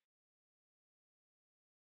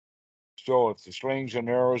 So if the slings and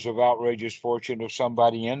arrows of outrageous fortune of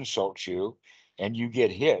somebody insults you and you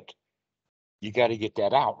get hit, you got to get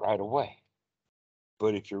that out right away.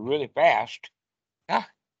 But if you're really fast,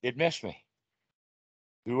 it missed me.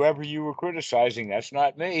 Whoever you were criticizing, that's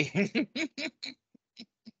not me.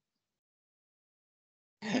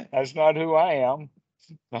 That's not who I am.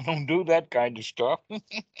 I don't do that kind of stuff.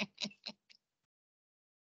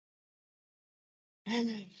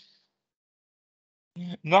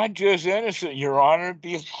 Not just innocent, Your Honor,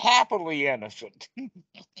 be happily innocent.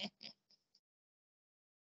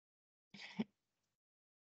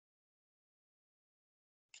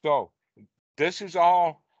 So this is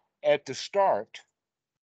all at the start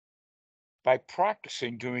by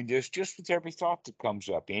practicing doing this just with every thought that comes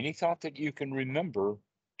up. Any thought that you can remember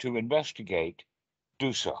to investigate,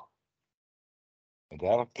 do so. And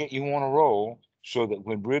that'll get you on a roll so that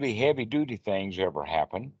when really heavy duty things ever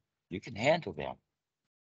happen, you can handle them.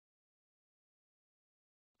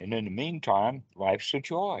 And in the meantime, life's a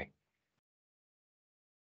joy.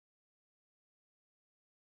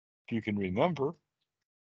 If you can remember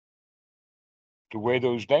to weigh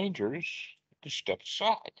those dangers, to step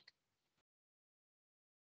aside.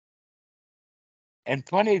 And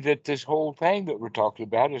funny that this whole thing that we're talking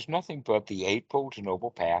about is nothing but the Eightfold Noble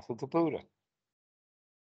Path of the Buddha.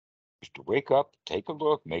 Is to wake up, take a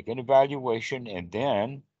look, make an evaluation, and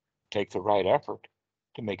then take the right effort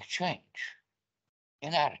to make a change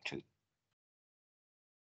in attitude.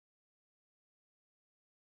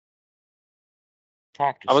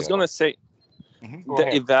 Practice I was that. going to say Go the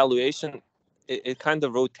ahead. evaluation it kind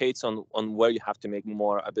of rotates on where you have to make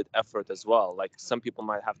a bit effort as well. Like some people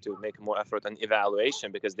might have to make more effort on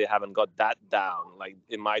evaluation because they haven't got that down. Like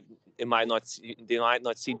they might not see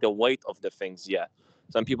the weight of the things yet.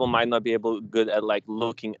 Some people might not be good at like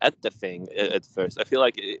looking at the thing at first. I feel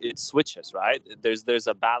like it switches, right? There's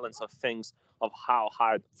a balance of things of how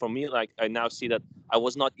hard for me. Like I now see that I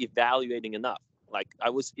was not evaluating enough. Like I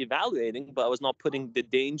was evaluating, but I was not putting the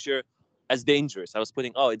danger as dangerous. I was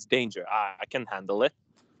putting, oh, it's danger. I can handle it.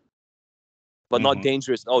 But not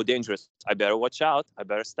dangerous. Oh, dangerous. I better watch out. I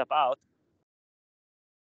better step out.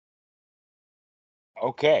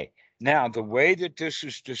 Okay. Now, the way that this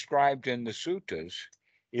is described in the suttas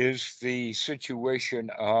is the situation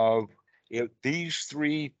of if these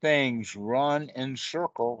three things run and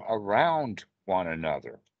circle around one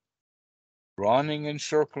another. Running and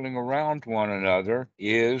circling around one another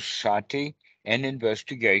is sati and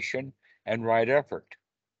investigation and right effort,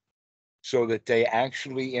 so that they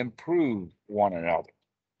actually improve one another.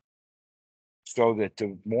 So that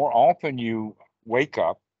the more often you wake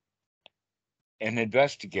up and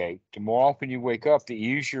investigate, the more often you wake up, the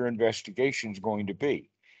easier investigation is going to be.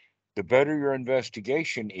 The better your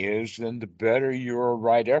investigation is, then the better your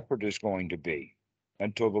right effort is going to be.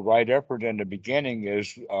 Until the right effort in the beginning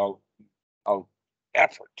is a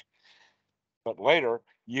effort. But later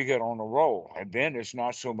you get on a roll, and then it's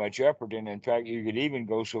not so much effort. And in fact, you could even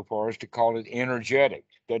go so far as to call it energetic.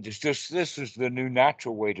 That is just, this is the new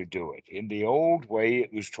natural way to do it. In the old way,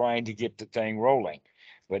 it was trying to get the thing rolling.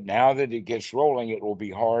 But now that it gets rolling, it will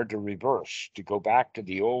be hard to reverse, to go back to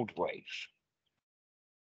the old ways.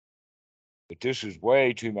 But this is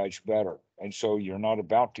way too much better. And so you're not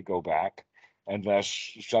about to go back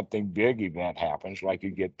unless something big event happens, like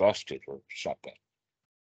you get busted or something.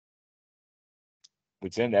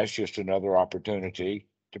 But then that's just another opportunity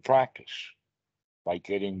to practice. Like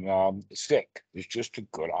getting sick is just a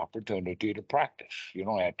good opportunity to practice. You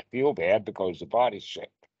don't have to feel bad because the body's sick.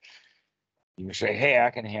 You can say, hey, I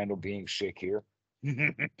can handle being sick here.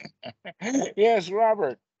 Yes,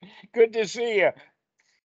 Robert, good to see you.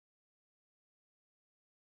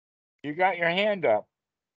 You got your hand up.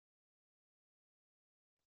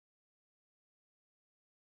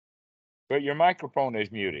 But your microphone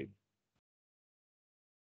is muted.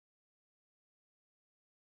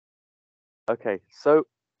 Okay, so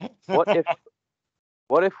what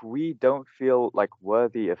if we don't feel like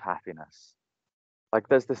worthy of happiness? Like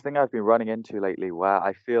there's this thing I've been running into lately where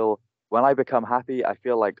I feel when I become happy, I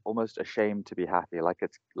feel like almost ashamed to be happy. Like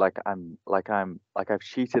it's like I've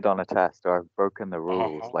cheated on a test or I've broken the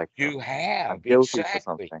rules. Like you have, I'm guilty exactly. for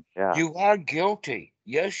something. Yeah. You are guilty.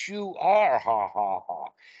 Yes, you are. Ha ha ha.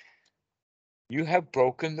 You have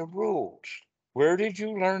broken the rules. Where did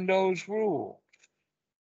you learn those rules?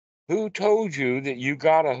 Who told you that you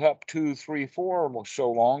got to up 2, 3, 4 so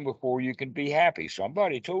long before you can be happy?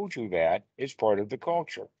 Somebody told you that. It's part of the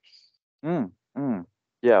culture.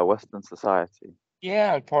 Yeah, Western society.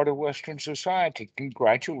 Yeah, it's part of Western society.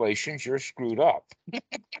 Congratulations, you're screwed up.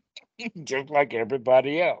 Just like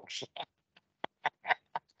everybody else.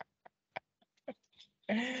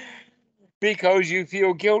 Because you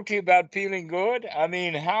feel guilty about feeling good? I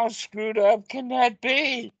mean, how screwed up can that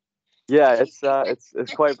be? Yeah,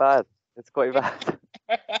 it's quite bad. It's quite bad.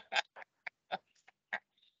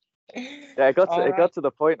 Yeah, it got to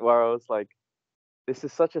the point where I was like, this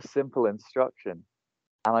is such a simple instruction,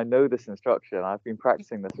 and I know this instruction. I've been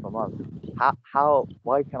practicing this for months.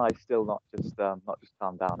 Why can I still not just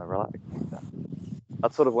calm down and relax?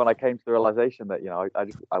 That's sort of when I came to the realization that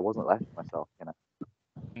I wasn't left to myself.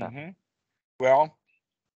 Yeah. Well,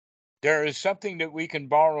 there is something that we can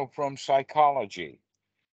borrow from psychology.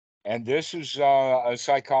 And this is a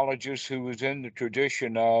psychologist who was in the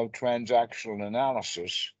tradition of transactional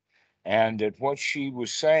analysis. And that what she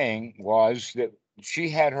was saying was that she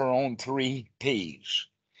had her own 3 P's,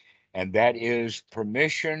 and that is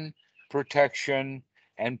permission, protection,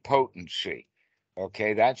 and potency.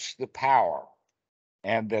 Okay, that's the power.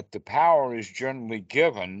 And that the power is generally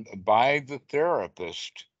given by the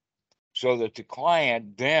therapist so that the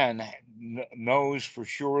client then knows for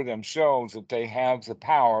sure themselves that they have the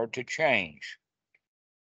power to change.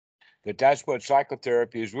 That's what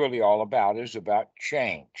psychotherapy is really all about, is about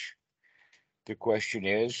change. The question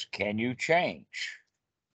is, can you change?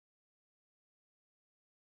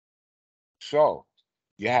 So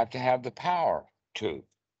you have to have the power to.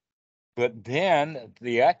 But then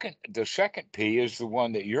the second P is the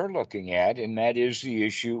one that you're looking at, and that is the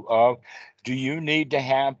issue of, do you need to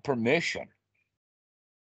have permission?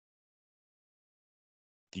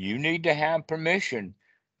 Do you need to have permission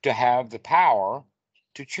to have the power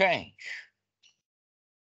to change?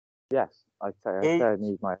 Yes, I'd say I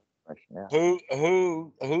need my permission.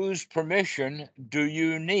 Yeah. Whose permission do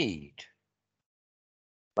you need?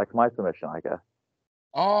 Like my permission, I guess.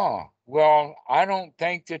 Oh, well, I don't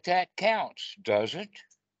think that counts, does it?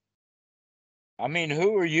 I mean,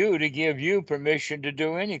 who are you to give you permission to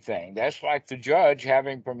do anything? That's like the judge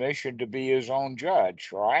having permission to be his own judge,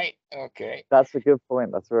 right? Okay. That's a good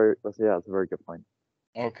point. That's a very good point.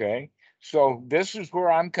 Okay. So this is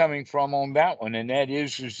where I'm coming from on that one, and that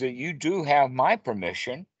is that you do have my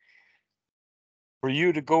permission for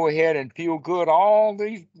you to go ahead and feel good, all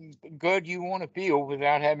the good you want to feel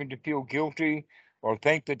without having to feel guilty or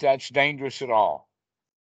think that that's dangerous at all.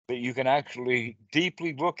 That you can actually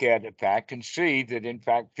deeply look at the fact and see that, in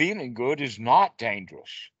fact, feeling good is not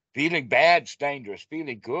dangerous. Feeling bad's dangerous.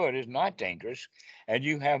 Feeling good is not dangerous. And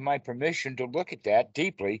you have my permission to look at that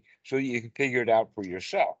deeply so you can figure it out for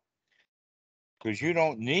yourself. Because you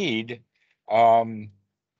don't need to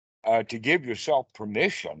give yourself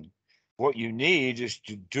permission. What you need is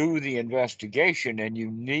to do the investigation, and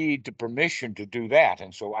you need the permission to do that.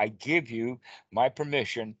 And so I give you my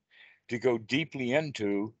permission to go deeply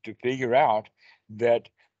into, to figure out that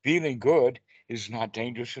feeling good is not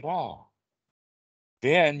dangerous at all.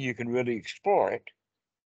 Then you can really explore it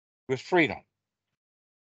with freedom.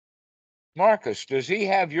 Marcus, does he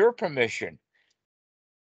have your permission?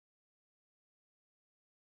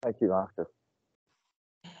 Thank you, Marcus.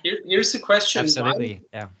 Here's the question. Absolutely,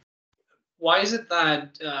 yeah. Why is it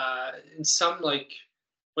that in some like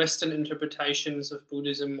Western interpretations of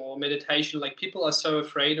Buddhism or meditation, like people are so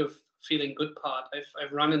afraid of feeling good part?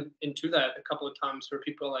 I've run into that a couple of times where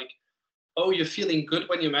people are like, oh, you're feeling good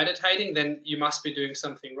when you're meditating, then you must be doing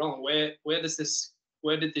something wrong. Where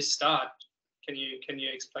did this start? Can you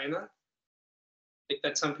explain that? Like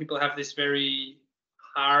that some people have this very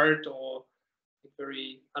hard or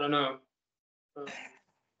very, I don't know,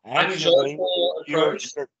 Actually, unjoyful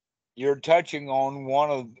approach. you're touching on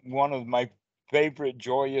one of my favorite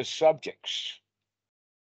joyous subjects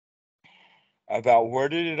about where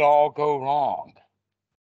did it all go wrong,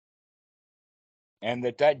 and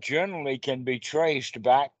that generally can be traced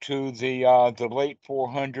back to the late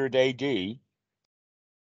 400 A.D.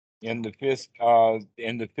 in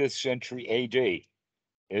the fifth century A.D.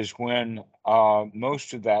 is when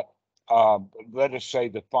most of that, let us say,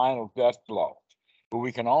 the final death blow. But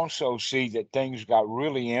we can also see that things got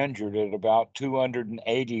really injured at about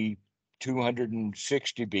 280,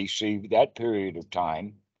 260 BC, that period of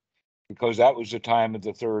time, because that was the time of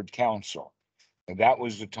the Third Council. And that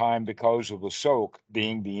was the time because of Ashoka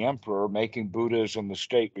being the emperor, making Buddhism the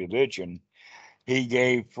state religion. He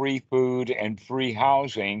gave free food and free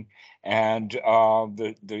housing and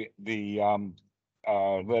let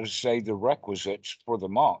us say the requisites for the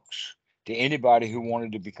monks to anybody who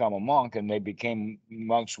wanted to become a monk, and they became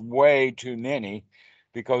monks way too many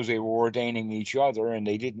because they were ordaining each other and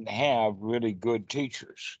they didn't have really good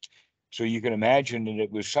teachers. So you can imagine that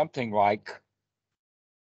it was something like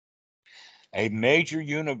a major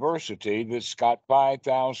university that's got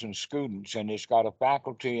 5,000 students and it's got a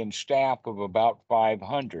faculty and staff of about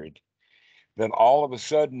 500. Then all of a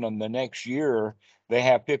sudden in the next year, they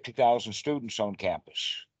have 50,000 students on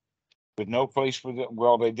campus with no place for them.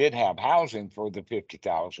 Well, they did have housing for the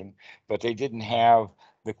 50,000, but they didn't have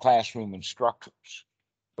the classroom instructors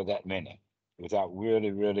for that many without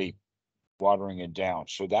really watering it down.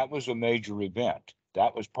 So that was a major event.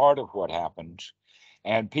 That was part of what happens.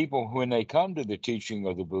 And people, when they come to the teaching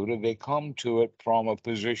of the Buddha, they come to it from a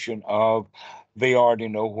position of they already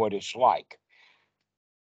know what it's like.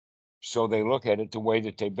 So they look at it the way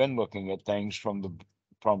that they've been looking at things from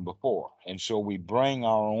before. And so we bring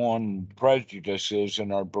our own prejudices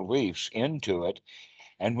and our beliefs into it.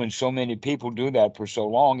 And when so many people do that for so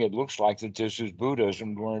long, it looks like that this is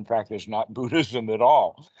Buddhism, where in fact it's not Buddhism at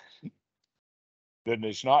all. Then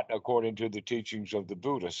it's not according to the teachings of the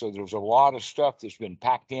Buddha. So there's a lot of stuff that's been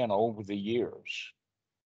packed in over the years.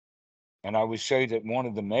 And I would say that one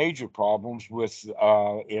of the major problems with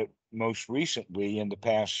it most recently in the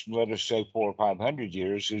past, let us say 400 or 500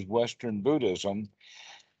 years, is Western Buddhism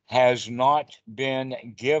has not been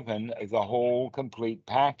given the whole complete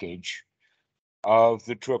package of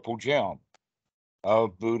the triple gem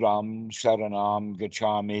of Buddham Saranam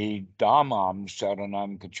Gacchami, Dhammam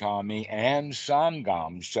Saranam Gacchami, and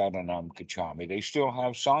Sangham Saranam Gacchami. They still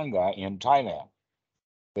have Sangha in Thailand.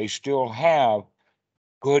 They still have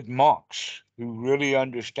good monks who really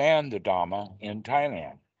understand the Dhamma in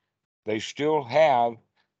Thailand. They still have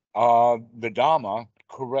the Dhamma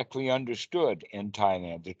correctly understood in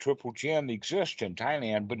Thailand. The triple gem exists in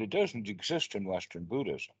Thailand, but it doesn't exist in Western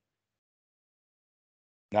Buddhism.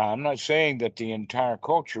 Now, I'm not saying that the entire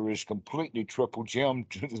culture is completely triple gem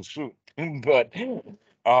to the suit, but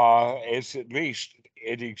it's at least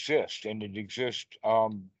it exists, and it exists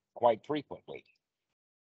quite frequently.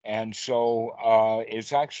 And so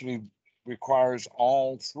it's actually requires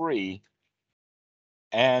all three.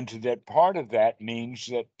 And that part of that means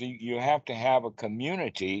that you have to have a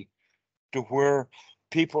community to where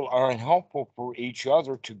people are helpful for each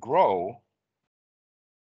other to grow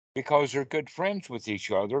because they're good friends with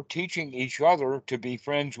each other, teaching each other to be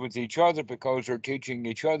friends with each other because they're teaching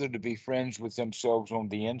each other to be friends with themselves on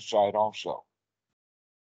the inside also,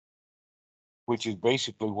 which is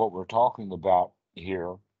basically what we're talking about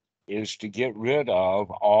here, is to get rid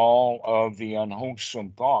of all of the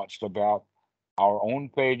unwholesome thoughts about our own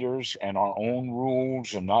failures and our own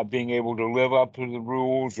rules and not being able to live up to the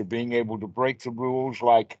rules or being able to break the rules,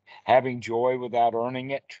 like having joy without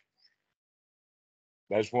earning it.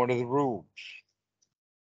 That's one of the rules.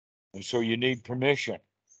 And so you need permission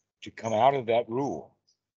to come out of that rule,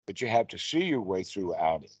 but you have to see your way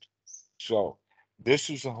throughout it. So this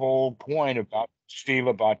is the whole point about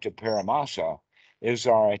Stila Bhatta Paramasa, is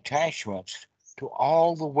our attachments to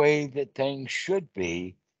all the way that things should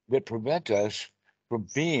be that prevent us from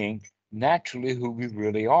being naturally who we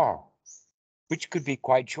really are, which could be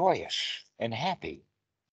quite joyous and happy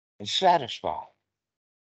and satisfied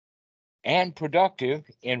and productive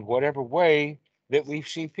in whatever way that we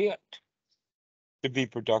see fit to be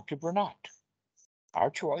productive or not.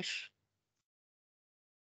 Our choice.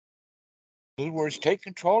 In other words, take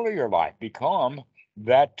control of your life. Become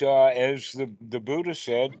that, as the Buddha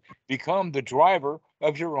said, become the driver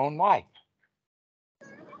of your own life.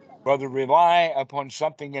 Rather rely upon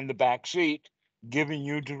something in the back seat giving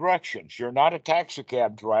you directions. You're not a taxi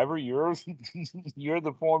cab driver. You're you're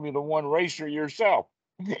the Formula One racer yourself.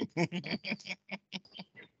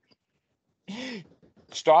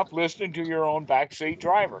 Stop listening to your own backseat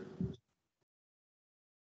driver.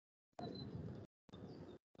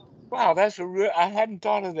 Wow, that's a real, I hadn't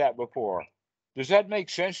thought of that before. Does that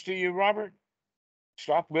make sense to you, Robert?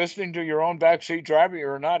 Stop listening to your own backseat driver.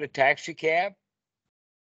 You're not a taxi cab.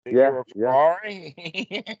 That Yeah, you're a yeah, Ferrari.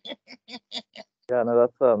 yeah. No,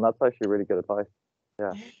 that's actually really good advice.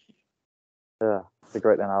 Yeah, yeah. It's a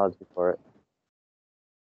great analogy for it.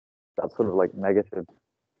 That sort of like negative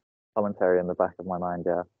commentary in the back of my mind.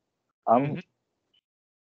 Yeah. Mhm.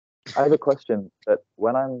 I have a question that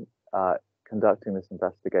when I'm conducting this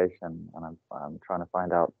investigation and I'm trying to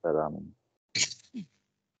find out that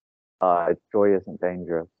joy isn't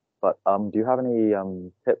dangerous, but do you have any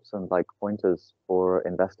tips and like pointers for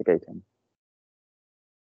investigating?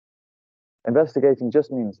 Investigating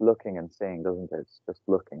just means looking and seeing, doesn't it? It's just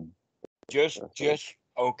looking. Just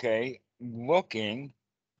okay. Looking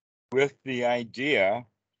with the idea,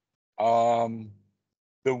 um,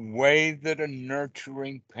 the way that a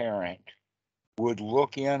nurturing parent would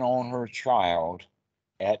look in on her child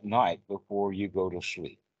at night before you go to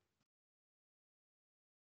sleep.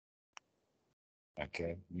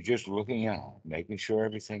 Okay, you're just looking in, making sure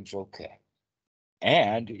everything's okay.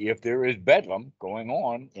 And if there is bedlam going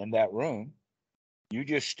on in that room, you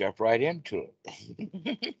just step right into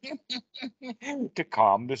it to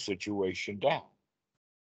calm the situation down.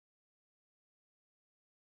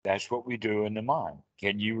 That's what we do in the mind.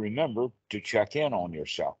 Can you remember to check in on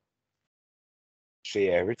yourself? See,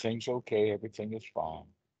 everything's okay, everything is fine.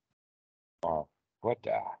 Or what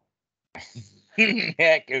the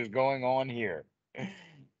heck is going on here?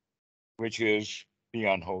 Which is the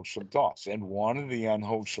unwholesome thoughts. And one of the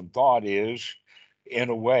unwholesome thought is, in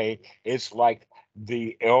a way, it's like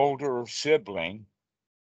the elder sibling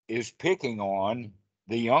is picking on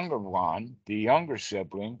the younger one, the younger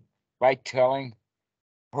sibling, by telling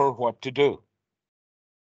her what to do.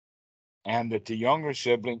 And that the younger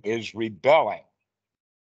sibling is rebelling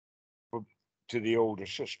to the older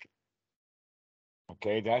sister.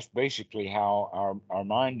 Okay, that's basically how our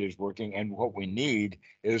mind is working. And what we need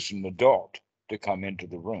is an adult to come into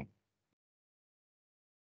the room.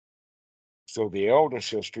 So the elder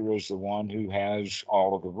sister is the one who has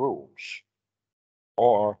all of the rules,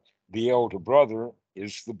 or the elder brother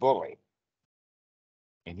is the bully,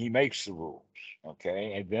 and he makes the rules.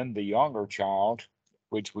 Okay, and then the younger child,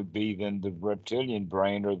 which would be then the reptilian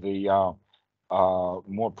brain or the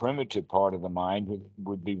more primitive part of the mind,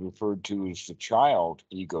 would be referred to as the child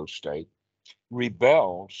ego state,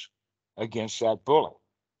 rebels against that bully.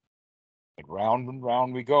 And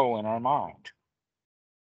round we go in our mind,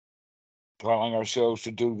 telling ourselves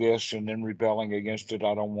to do this and then rebelling against it.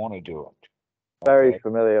 I don't want to do it. Very Okay.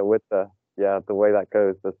 familiar with the way that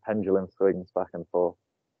goes. The pendulum swings back and forth.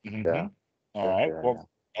 Mhm. Yeah. All Yeah. right. Yeah. Well,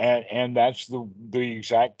 And that's the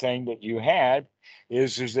exact thing that you had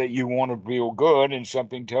is that you want to feel good, and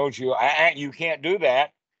something tells you, you can't do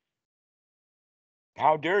that.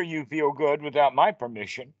 How dare you feel good without my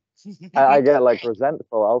permission? I get like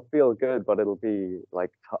resentful. I'll feel good, but it'll be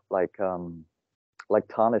like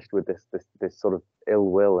tarnished with this sort of ill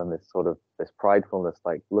will and this pridefulness.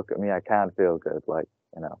 Like, look at me, I can feel good. Like,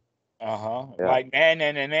 you know. Uh-huh. Yeah. Like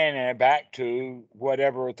back to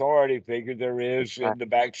whatever authority figure there is in the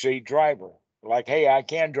backseat driver. Like, hey, I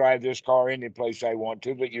can drive this car any place I want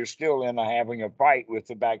to, but you're still having a fight with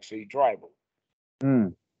the backseat driver.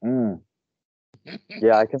 Mm, mm.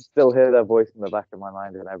 Yeah, I can still hear their voice in the back of my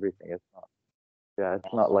mind and everything. It's not. Yeah,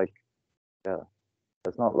 it's not like. Yeah,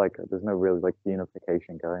 it's not like there's no real like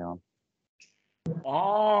unification going on.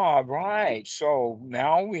 Right. So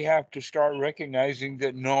now we have to start recognizing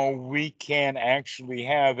that no, we can actually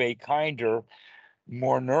have a kinder,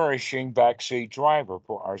 more nourishing backseat driver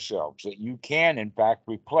for ourselves, that you can, in fact,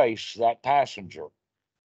 replace that passenger.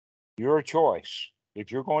 Your choice. If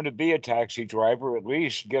you're going to be a taxi driver, at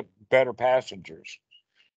least get better passengers.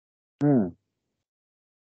 Mm.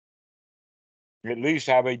 At least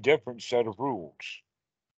have a different set of rules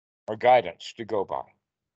or guidance to go by.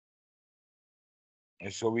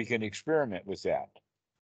 And so we can experiment with that.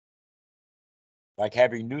 Like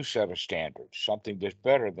having new set of standards, something that's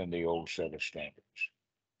better than the old set of standards,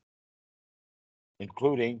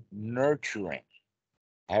 including nurturing,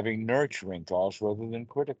 having nurturing thoughts rather than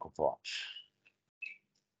critical thoughts.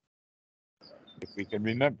 If we can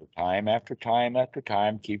remember time after time after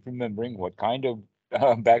time, keep remembering what kind of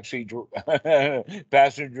backseat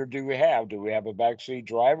passenger do we have? Do we have a backseat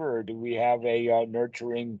driver, or do we have a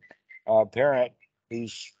nurturing parent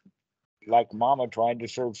who's like mama trying to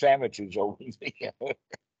serve sandwiches over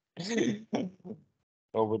the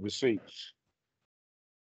over the seats?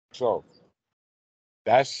 So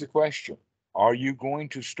that's the question. Are you going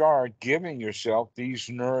to start giving yourself these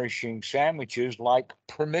nourishing sandwiches like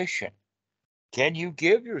permission? Can you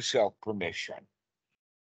give yourself permission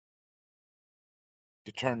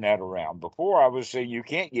to turn that around? Before I was saying you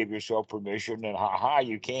can't give yourself permission, and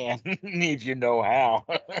you can if you know how.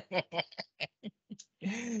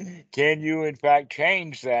 Can you, in fact,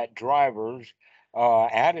 change that driver's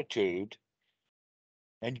attitude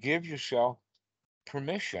and give yourself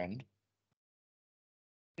permission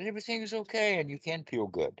that everything is okay and you can feel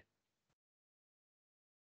good?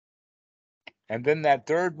 And then that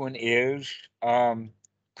third one is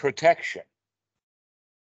protection.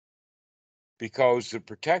 Because the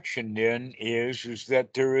protection then is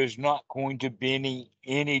that there is not going to be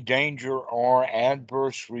any danger or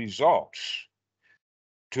adverse results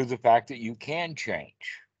to the fact that you can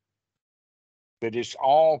change, that it's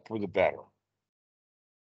all for the better.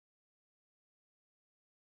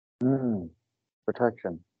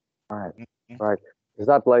 Protection. Right. Mm-hmm. Right. Is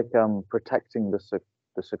that like protecting the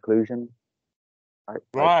seclusion? Right.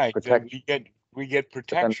 Right. Like we get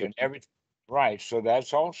protection. Right. So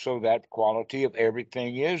that's also that quality of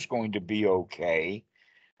everything is going to be okay.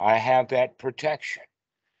 I have that protection.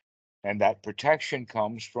 And that protection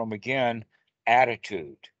comes from, again,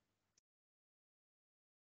 attitude.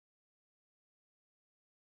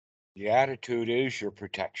 The attitude is your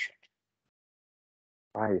protection.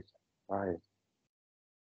 Right. Right.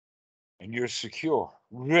 And you're secure,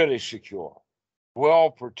 really secure,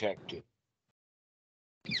 well protected.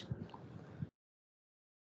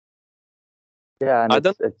 Yeah, and I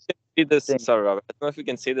don't it's see this. Sorry, Robert. I don't know if you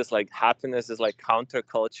can see this. Like happiness is like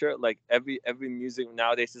counterculture. Like every music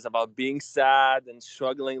nowadays is about being sad and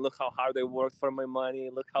struggling. Look how hard I worked for my money.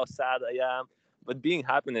 Look how sad I am. But being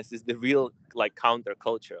happiness is the real like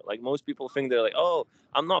counterculture. Like most people think they're like, oh,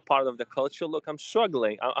 I'm not part of the culture. Look, I'm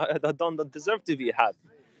struggling. I don't deserve to be happy.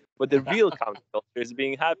 But the real counterculture is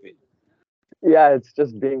being happy. yeah, it's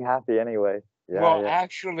just being happy anyway. Yeah, Well, yeah.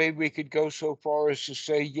 actually, we could go so far as to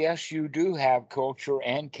say, yes, you do have culture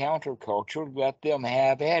and counterculture. Let them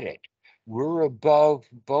have at it. We're above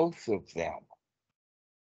both of them.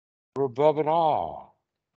 We're above it all.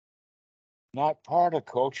 Not part of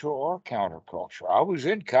culture or counterculture. I was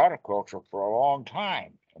in counterculture for a long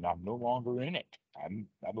time, and I'm no longer in it. I'm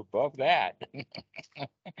above that.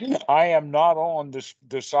 I am not on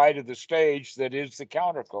the side of the stage that is the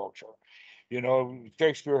counterculture. You know,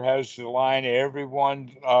 Shakespeare has the line, everyone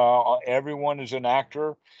is an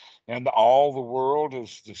actor and all the world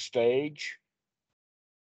is the stage.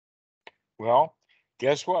 Well,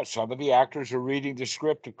 guess what? Some of the actors are reading the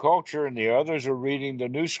script of culture and the others are reading the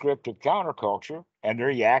new script of counterculture, and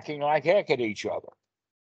they're yakking like heck at each other.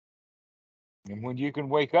 And when you can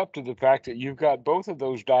wake up to the fact that you've got both of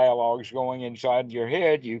those dialogues going inside your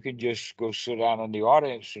head, you can just go sit down in the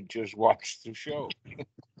audience and just watch the show.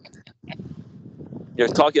 You're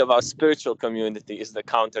talking about spiritual community is the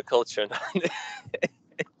counterculture.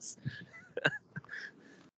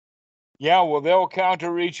 Yeah, well, they'll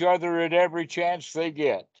counter each other at every chance they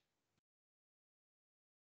get.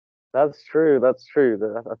 That's true. That's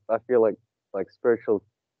true. I feel like spiritual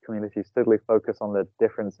communities totally focus on the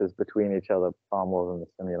differences between each other far more than the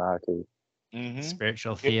similarities. Mm-hmm.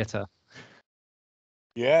 Spiritual theater.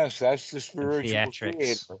 Yes, that's the And spiritual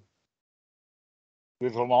theatrics.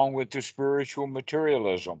 theater, along with the spiritual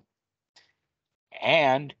materialism.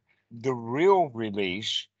 And the real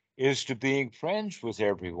release is to being friends with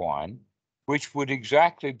everyone, which would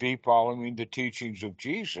exactly be following the teachings of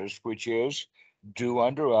Jesus, which is do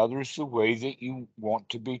unto others the way that you want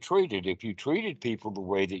to be treated. If you treated people the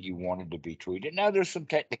way that you wanted to be treated, now there's some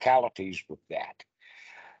technicalities with that,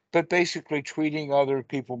 but basically treating other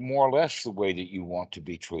people more or less the way that you want to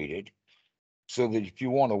be treated, so that if you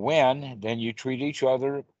want to win, then you treat each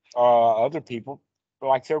other, other people,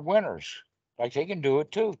 like they're winners, like they can do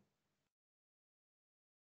it too,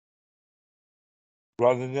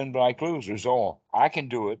 rather than like losers. Oh, I can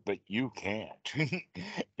do it, but you can't.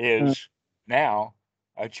 Is now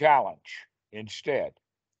a challenge instead.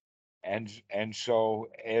 And so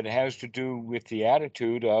it has to do with the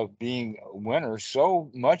attitude of being a winner, so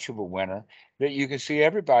much of a winner that you can see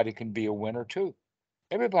everybody can be a winner too.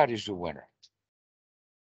 Everybody's a winner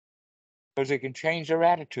because they can change their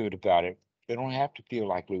attitude about it. They don't have to feel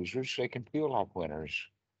like losers, they can feel like winners.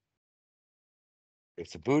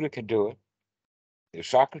 If the Buddha can do it, if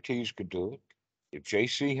Socrates could do it, if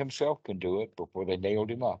JC himself can do it before they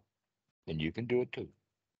nailed him up, then you can do it too.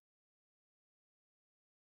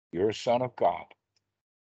 You're a son of God.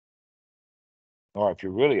 Or if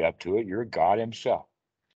you're really up to it, you're God himself.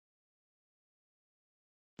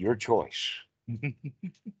 Your choice.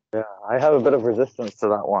 Yeah, I have a bit of resistance to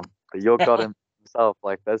that one. But you're God himself.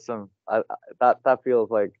 Like there's some that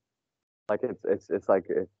feels like it's like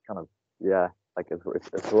it's kind of like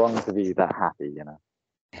it's wrong to be that happy, you know.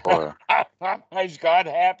 Or Is God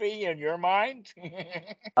happy in your mind?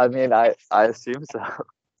 I mean, I assume so.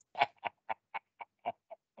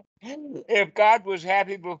 If God was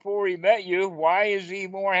happy before he met you, why is he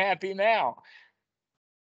more happy now?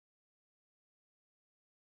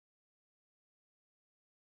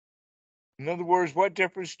 In other words, what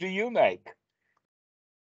difference do you make?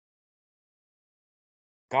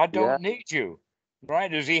 God Yeah, don't need you,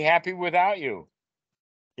 right? Is he happy without you?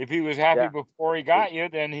 If he was happy yeah. before he got you,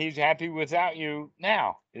 then he's happy without you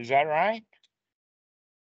now. Is that right?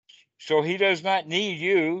 So he does not need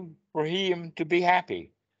you for him to be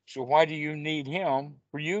happy. So why do you need him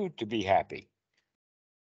for you to be happy?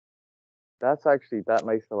 That's actually that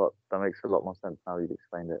makes a lot more sense now you've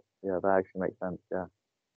explained it. Yeah, that actually makes sense. Yeah.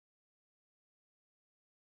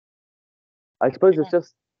 I suppose it's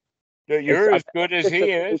just You're as good as it's he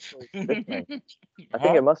just is. cultural conditioning. I Huh?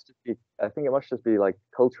 think it must just be like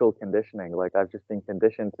cultural conditioning. Like I've just been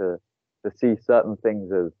conditioned to see certain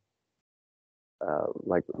things as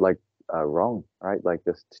wrong, right? Like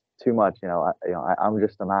just too much. I'm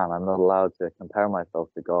just a man. I'm not allowed to compare myself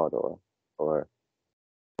to God or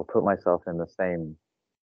put myself in the same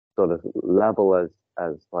sort of level as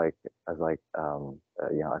a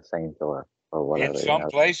saint or In whatever. some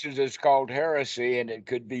places, it's called heresy, and it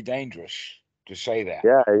could be dangerous to say that.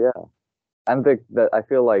 Yeah, yeah. And I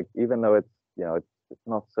feel like even though it's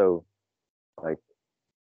not so like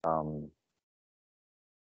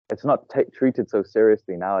it's not treated so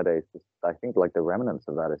seriously nowadays. I think like the remnants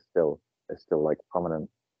of that is still like prominent,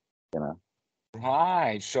 you know.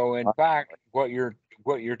 Right. So, in fact, what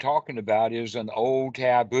you're talking about is an old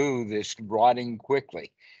taboo that's rotting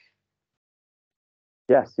quickly.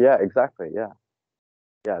 Yes, yeah, exactly, yeah,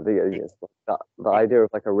 yeah. The idea of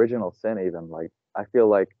like original sin, even like I feel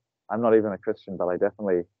like I'm not even a Christian, but I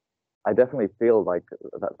definitely feel like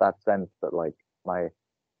that sense that like my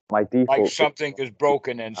Like default. something is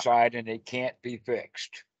broken inside and it can't be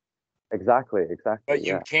fixed. Exactly, But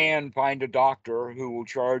you yeah. can find a doctor who will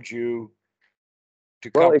charge you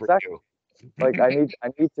to Well, comfort exactly. you. Like I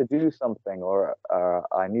need to do something, or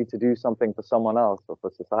I need to do something for someone else or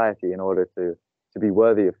for society in order to be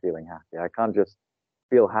worthy of feeling happy. I can't just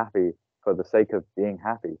feel happy for the sake of being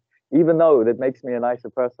happy, even though that makes me a nicer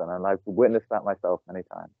person, and I've witnessed that myself many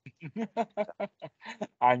times.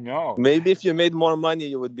 I know. Maybe if you made more money,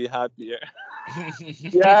 you would be happier.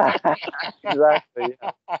 Yeah, exactly.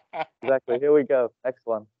 Yeah, exactly. Here we go. Next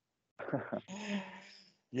one.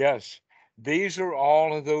 Yes, these are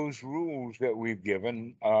all of those rules that we've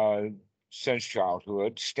given since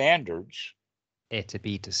childhood, standards. A to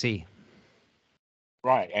B to C.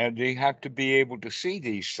 Right. And they have to be able to see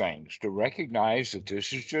these things, to recognize that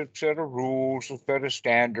this is just a set of rules, a set of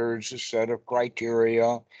standards, a set of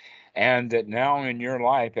criteria, and that now in your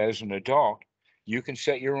life as an adult, you can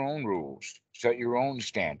set your own rules, set your own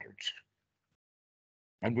standards.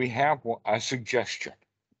 And we have a suggestion.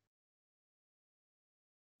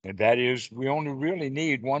 And that is, we only really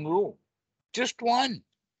need one rule. Just one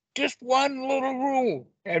little rule.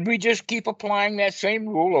 And we just keep applying that same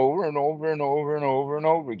rule over and over and over and over and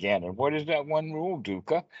over again. And what is that one rule?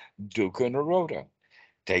 Dukkha nirodha.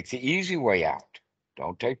 Take the easy way out.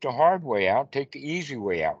 Don't take the hard way out. Take the easy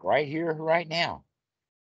way out right here, right now.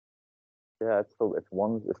 Yeah, it's the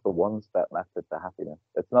one-step method to happiness.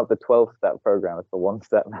 It's not the 12-step program. It's the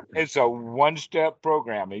one-step method. It's a one-step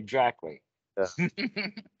program, exactly. Yeah.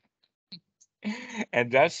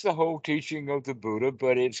 And that's the whole teaching of the Buddha,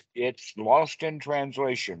 but it's lost in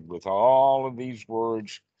translation with all of these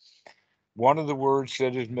words. One of the words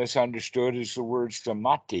that is misunderstood is the word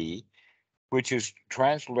samadhi, which is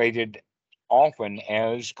translated often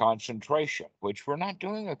as concentration, which we're not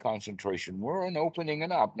doing a concentration. We're an opening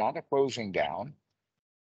it up, not a closing down.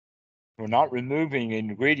 We're not removing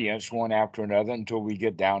ingredients one after another until we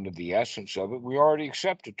get down to the essence of it. We already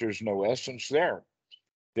accept that there's no essence there,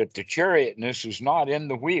 that the chariotness is not in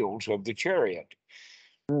the wheels of the chariot.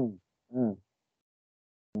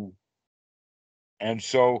 And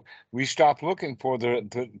so we stop looking for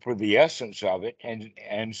the essence of it,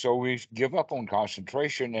 and so we give up on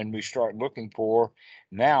concentration, and we start looking for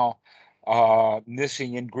now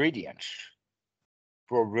missing ingredients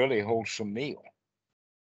for a really wholesome meal.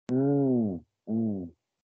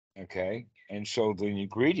 Okay, and so the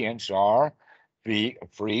ingredients are be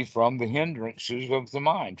free from the hindrances of the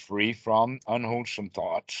mind, free from unwholesome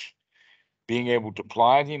thoughts, being able to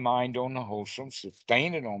apply the mind on the wholesome,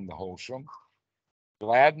 sustain it on the wholesome,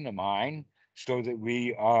 gladden the mind so that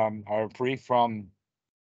we are free from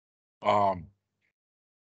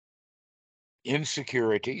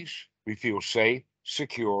insecurities. We feel safe,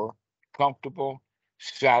 secure, comfortable,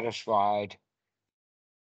 satisfied,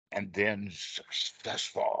 and then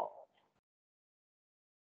successful.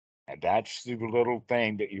 And that's the little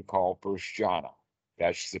thing that you call first jhana.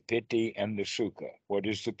 That's the piti and the sukha. What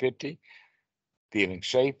is the piti? Feeling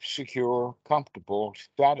safe, secure, comfortable,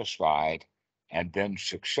 satisfied, and then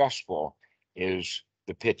successful is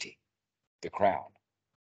the piti, the crown.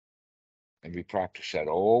 And we practice that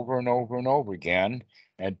over and over and over again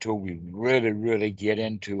until we really, really get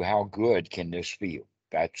into how good can this feel.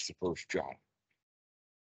 That's the first jhana.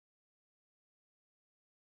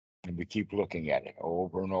 And we keep looking at it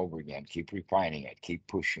over and over again, keep refining it, keep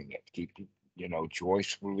pushing it, keep,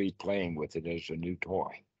 joyfully playing with it as a new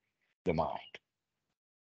toy, the mind.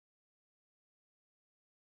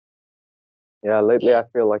 Yeah, lately I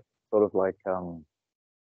feel like sort of like some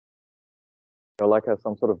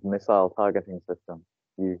sort of missile targeting system.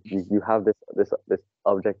 You have this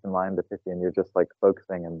object in mind, the pity, and you're just like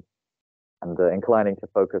focusing and inclining to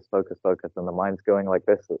focus, and the mind's going like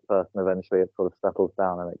this at first, and eventually it sort of settles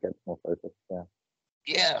down and it gets more focused. Yeah.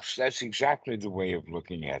 Yes, that's exactly the way of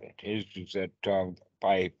looking at it. Is that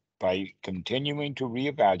by continuing to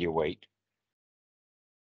reevaluate.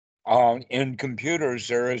 In computers,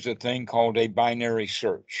 there is a thing called a binary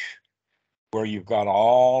search, where you've got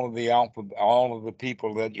all of the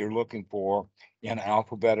people that you're looking for in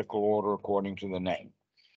alphabetical order according to the name.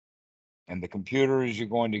 And the computer is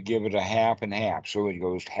going to give it a half and half. So it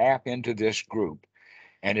goes half into this group.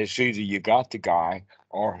 And it's either you got the guy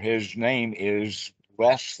or his name is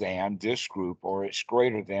less than this group or it's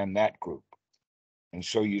greater than that group. And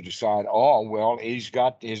so you decide, oh, well, his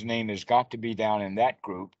name has got to be down in that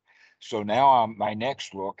group. So now my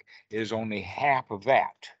next look is only half of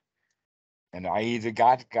that. And I either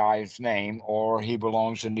got the guy's name or he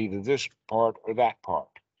belongs in either this part or that part.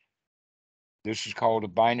 This is called a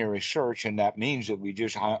binary search, and that means that we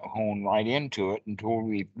just hone right into it until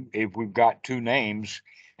if we've got two names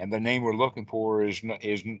and the name we're looking for is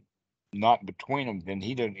not between them, then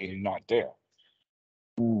he's not there.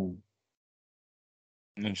 And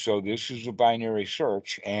so this is a binary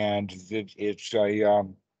search, and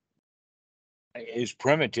it's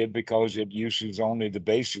primitive because it uses only the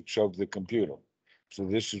basics of the computer. So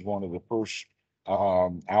this is one of the first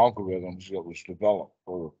algorithms that was developed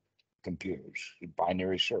for computers,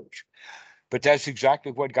 binary search. But that's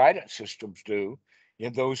exactly what guidance systems do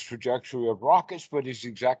in those trajectory of rockets, but it's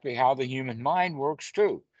exactly how the human mind works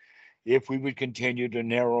too. If we would continue to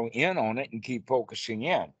narrow in on it and keep focusing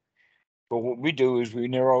in. But what we do is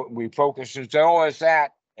we focus and say, oh, it's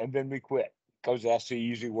that, and then we quit because that's the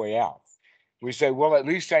easy way out. We say, well, at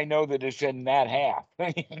least I know that it's in that half.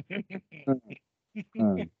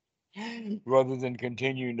 Mm. Rather than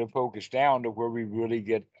continuing to focus down to where we really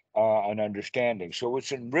get an understanding. So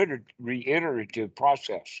it's a reiterative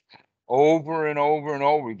process. Over and over and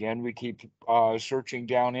over again, we keep searching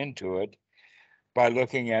down into it by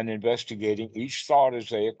looking and investigating each thought as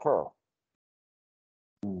they occur.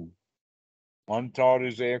 Mm. One thought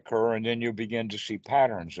as they occur, and then you'll begin to see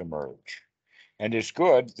patterns emerge. And it's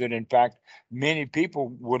good that, in fact, many people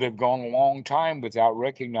would have gone a long time without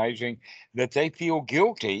recognizing that they feel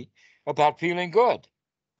guilty about feeling good.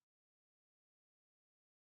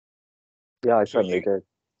 Yeah, I So certainly did.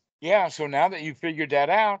 yeah, so now that you figured that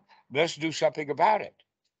out, let's do something about it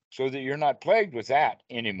so that you're not plagued with that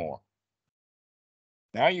anymore.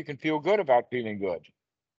 Now you can feel good about feeling good.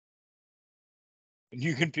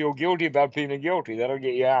 You can feel guilty about feeling guilty. That'll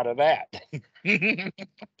get you out of that.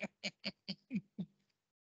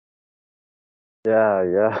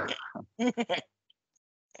 Yeah.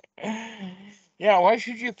 Yeah, why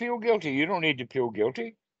should you feel guilty? You don't need to feel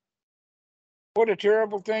guilty. What a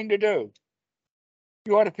terrible thing to do.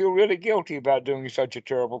 You ought to feel really guilty about doing such a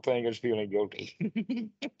terrible thing as feeling guilty.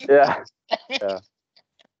 Yeah.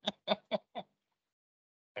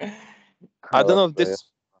 I don't know if That's this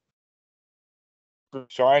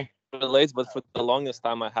Sorry? relates, but for the longest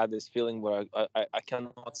time I had this feeling where I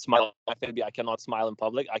cannot smile. Maybe I cannot smile in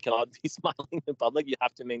public. I cannot be smiling in public. You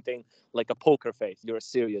have to maintain like a poker face. You're a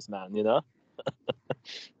serious man, you know?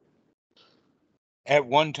 At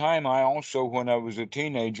one time, I also, when I was a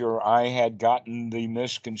teenager, I had gotten the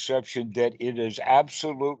misconception that it is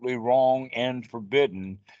absolutely wrong and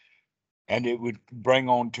forbidden, and it would bring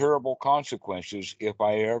on terrible consequences if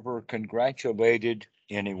I ever congratulated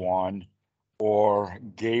anyone or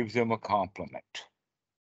gave them a compliment.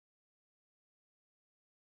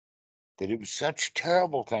 That it was such a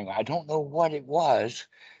terrible thing. I don't know what it was,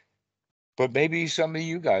 but maybe some of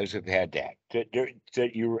you guys have had that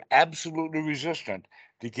you're absolutely resistant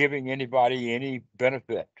to giving anybody any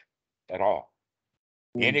benefit at all.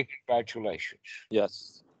 Any congratulations.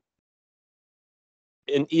 Yes.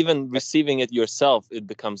 And even receiving it yourself, it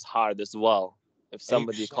becomes hard as well. If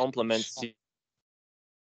somebody compliments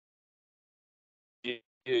you,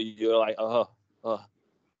 you're like, oh.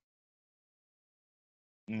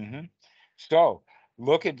 Mm-hmm. So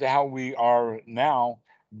look at how we are now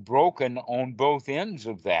broken on both ends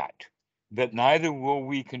of that. That neither will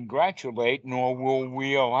we congratulate nor will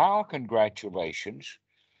we allow congratulations.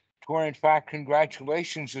 To where, in fact,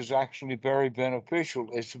 congratulations is actually very beneficial.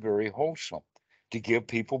 It's very wholesome to give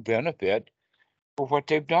people benefit for what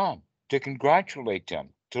they've done, to congratulate them,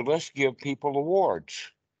 to let's give people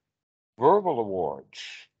awards, verbal awards.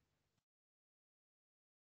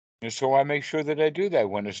 And so I make sure that I do that.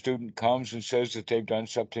 When a student comes and says that they've done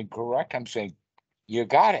something correct, I'm saying, you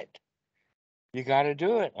got it. You got to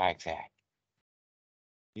do it like that.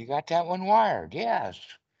 You got that one wired. Yes.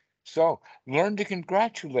 So learn to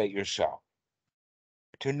congratulate yourself,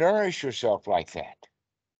 to nourish yourself like that.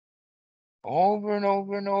 Over and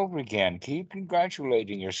over and over again. Keep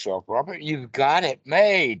congratulating yourself. Robert, you've got it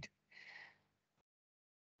made.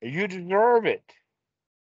 You deserve it.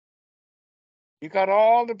 You got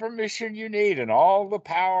all the permission you need and all the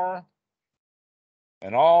power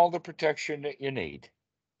and all the protection that you need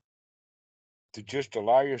to just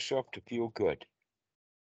allow yourself to feel good.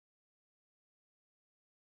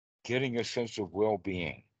 Getting a sense of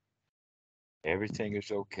well-being. Everything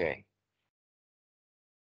is okay.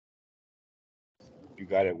 You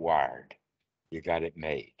got it wired. You got it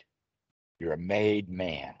made. You're a made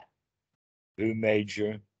man. Who made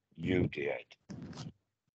you? You did.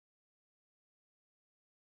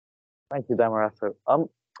 Thank you, Dhammarato.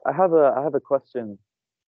 I have a question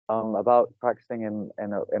about practicing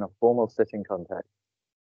in a formal sitting context.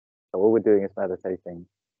 So what we're doing is meditating.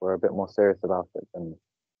 We're a bit more serious about it than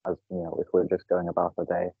as if we're just going about our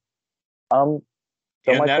day. So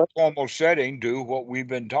In that formal setting, do what we've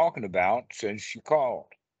been talking about since you called.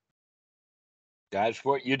 That's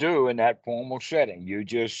what you do in that formal setting. You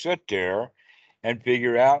just sit there and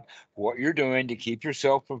figure out what you're doing to keep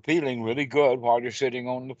yourself from feeling really good while you're sitting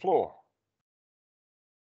on the floor.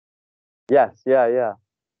 Yes, yeah.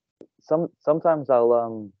 Sometimes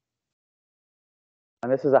I'll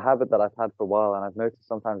and this is a habit that I've had for a while, and I've noticed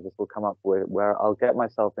sometimes this will come up where I'll get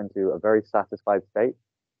myself into a very satisfied state,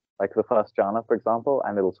 like the first jhana, for example,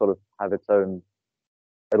 and it'll sort of have its own,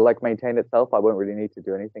 it'll like maintain itself. I won't really need to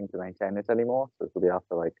do anything to maintain it anymore. So it'll be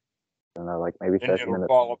after like, I don't know, like maybe 30 it'll minutes.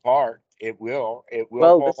 fall apart. It will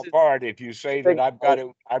Well, fall apart if you say that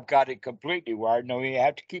I've got it completely wired. No, you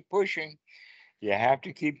have to keep pushing. You have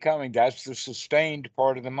to keep coming. That's the sustained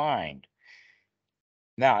part of the mind.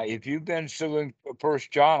 Now, if you've been doing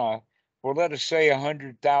first jhana for, let us say,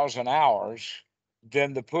 100,000 hours,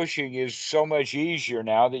 then the pushing is so much easier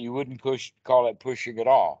now that you wouldn't call it pushing at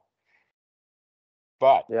all.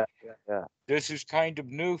 But this is kind of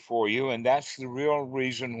new for you, and that's the real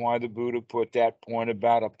reason why the Buddha put that point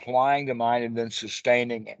about applying the mind and then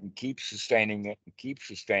sustaining it and keep sustaining it and keep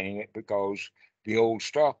sustaining it, because the old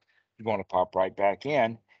stuff is going to pop right back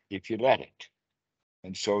in if you let it.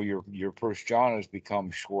 And so your first jhanas become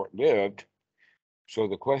short-lived. So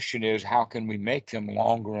the question is, how can we make them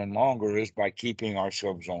longer and longer? Is by keeping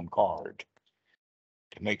ourselves on guard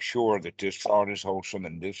to make sure that this thought is wholesome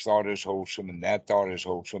and this thought is wholesome and that thought is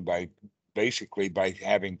wholesome, by basically by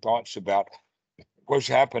having thoughts about what's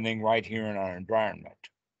happening right here in our environment.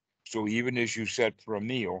 So even as you set for a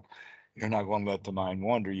meal, you're not going to let the mind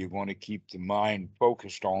wander. You're going to keep the mind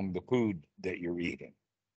focused on the food that you're eating.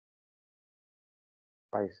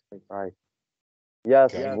 Right.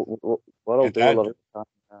 Yes. Okay. What I'll do a lot of the time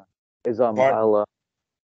is it'll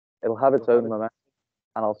have its own momentum,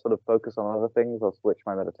 and I'll sort of focus on other things. I'll switch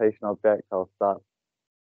my meditation object. I'll start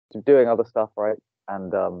doing other stuff, right?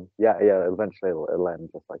 And eventually it'll end,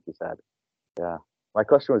 just like you said. Yeah. My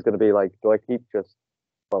question was going to be like, do I keep just?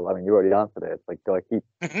 Well, I mean, you already answered it. It's like, do I keep?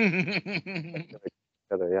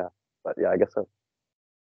 Yeah. But yeah, I guess so.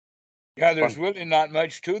 Yeah, there's really not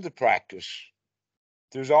much to the practice.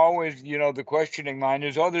 There's always, the questioning mind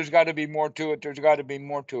is, there's got to be more to it. There's got to be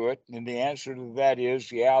more to it. And the answer to that is,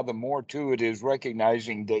 the more to it is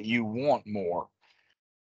recognizing that you want more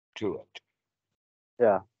to it.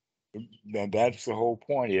 Yeah. And that's the whole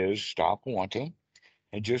point, is stop wanting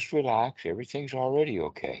and just relax. Everything's already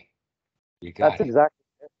okay. You got That's exactly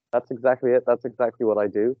it. That's exactly it. That's exactly what I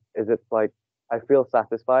do. Is it's like I feel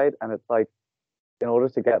satisfied, and it's like in order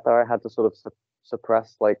to get there, I had to sort of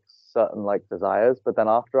suppress like certain like desires. But then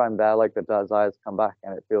after I'm there, like the desires come back,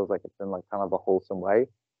 and it feels like it's in like kind of a wholesome way.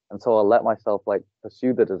 And so I'll let myself like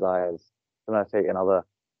pursue the desires to meditate in other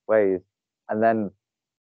ways, and then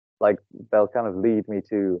like they'll kind of lead me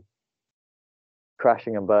to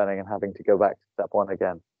crashing and burning and having to go back to step one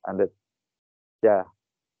again. And it's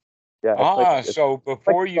so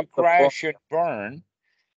before you crash and burn,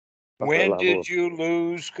 when did you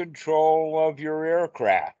lose control of your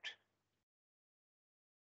aircraft?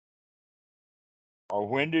 Or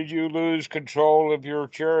when did you lose control of your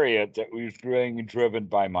chariot that was being driven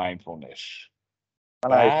by mindfulness?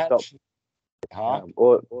 When I stopped,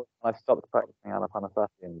 or I stopped practicing Ānāpānasati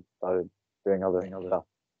and started doing other stuff.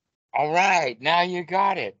 All right, now you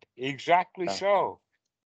got it. Exactly so.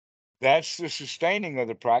 That's the sustaining of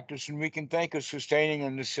the practice, and we can think of sustaining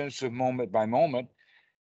in the sense of moment by moment,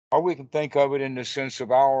 or we can think of it in the sense of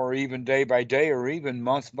hour, or even day by day, or even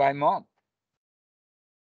month by month.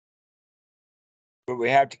 But we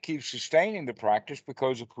have to keep sustaining the practice,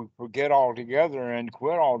 because if we forget altogether and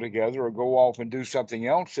quit altogether, or go off and do something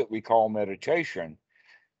else that we call meditation,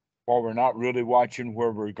 while we're not really watching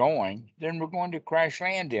where we're going, then we're going to crash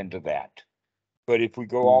land into that. But if we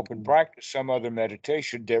go off and practice some other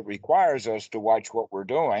meditation that requires us to watch what we're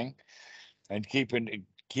doing and keep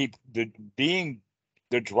being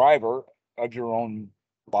the driver of your own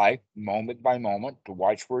life, moment by moment, to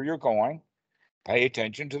watch where you're going, pay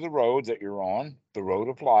attention to the road that you're on, the road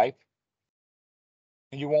of life,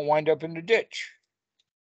 and you won't wind up in the ditch.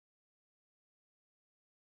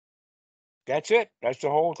 That's it. That's the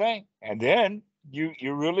whole thing. And then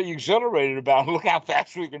you're really exhilarated about, look how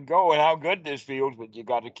fast we can go and how good this feels, but you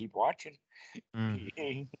got to keep watching.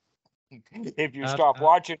 If you stop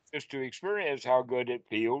watching just to experience how good it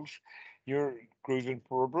feels, you're cruising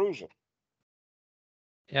for a bruiser.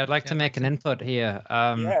 Yeah, I'd like to make an input here.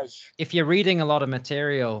 Yes. If you're reading a lot of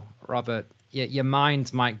material, Robert, your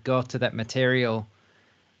mind might go to that material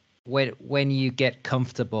when you get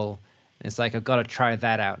comfortable. It's like, I've got to try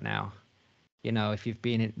that out now. If you've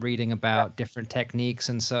been reading about different techniques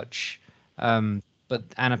and such. But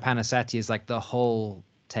Ānāpānasati is like the whole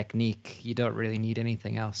technique. You don't really need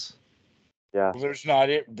anything else. Yeah. Well,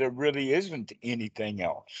 there really isn't anything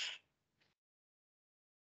else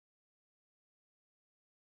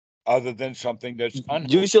other than something that's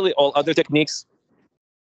usually all other techniques.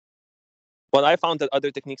 But I found that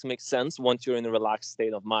other techniques make sense once you're in a relaxed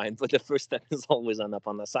state of mind. But the first step is always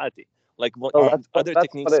Ānāpānasati. Like other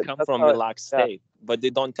techniques come from relaxed state, but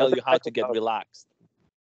they don't tell you how to get relaxed.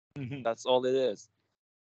 That's all it is.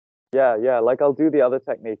 Yeah. Like I'll do the other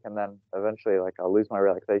technique, and then eventually, like I'll lose my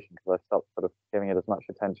relaxation because I stop sort of giving it as much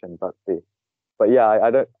attention. But yeah,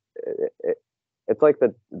 I don't. It's like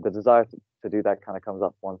the desire to do that kind of comes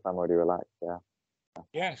up once I'm already relaxed. Yeah.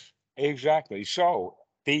 Yes, exactly. So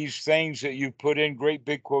these things that you put in great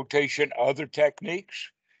big quotation, other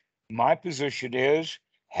techniques, my position is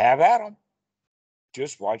have at them.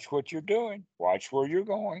 Just watch what you're doing, watch where you're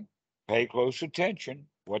going, pay close attention,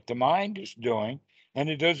 what the mind is doing. And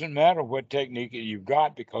it doesn't matter what technique you've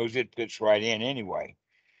got because it fits right in anyway.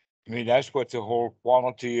 I mean, that's what the whole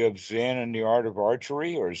quality of Zen in the art of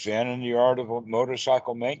archery, or Zen in the art of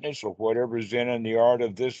motorcycle maintenance, or whatever Zen in the art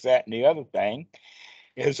of this, that, and the other thing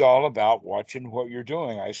is all about watching what you're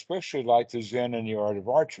doing. I especially like the Zen in the art of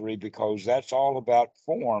archery because that's all about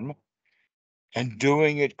form and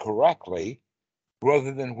doing it correctly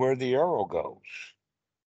rather than where the arrow goes.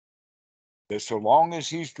 That so long as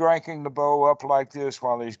he's dragging the bow up like this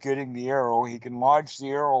while he's getting the arrow, he can lodge the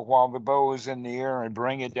arrow while the bow is in the air and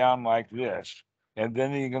bring it down like this. And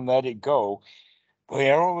then he can let it go. The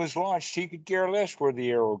arrow is launched. He could care less where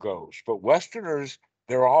the arrow goes. But Westerners,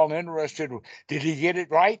 they're all interested. Did he get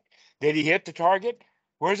it right? Did he hit the target?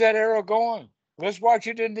 Where's that arrow going? Let's watch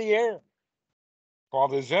it in the air. While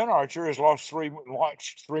the Zen archer has launched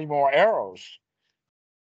three more arrows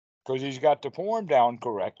because he's got the form down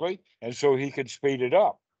correctly, and so he could speed it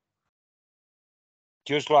up.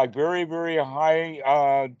 Just like very, very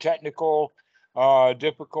high technical,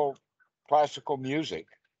 difficult classical music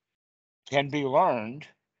can be learned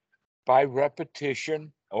by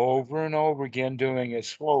repetition over and over again, doing it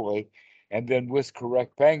slowly, and then with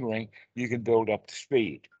correct fingering, you can build up the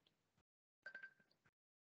speed.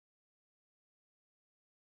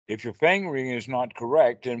 If your fingering is not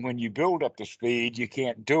correct, and when you build up the speed, you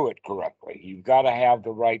can't do it correctly. You've got to have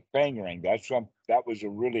the right fingering. That was a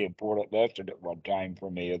really important lesson at one time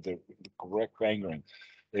for me. The correct fingering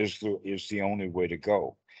is the only way to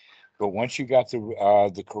go. But once you got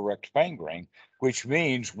the correct fingering, which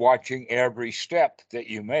means watching every step that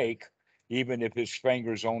you make, even if it's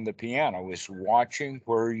fingers on the piano, is watching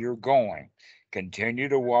where you're going. Continue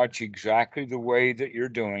to watch exactly the way that you're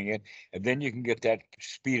doing it, and then you can get that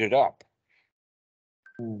speeded up.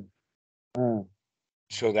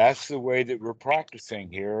 So that's the way that we're practicing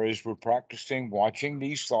here, is we're practicing watching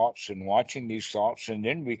these thoughts, and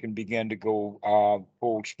then we can begin to go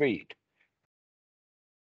full speed.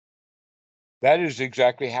 That is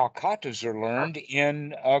exactly how katas are learned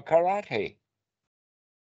in karate.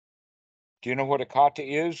 Do you know what a kata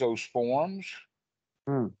is? Those forms?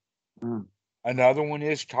 Another one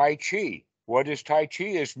is Tai Chi. What is Tai Chi?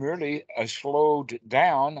 Is merely a slowed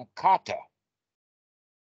down kata.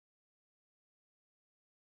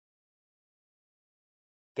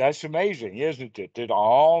 That's amazing, isn't it? That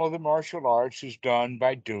all of the martial arts is done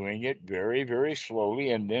by doing it very, very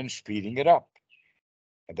slowly and then speeding it up.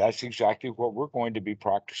 And that's exactly what we're going to be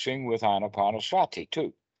practicing with Ānāpānasati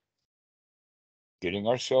too. Getting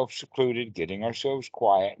ourselves secluded, getting ourselves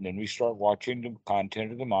quiet, and then we start watching the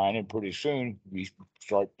content of the mind, and pretty soon we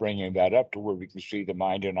start bringing that up to where we can see the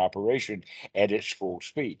mind in operation at its full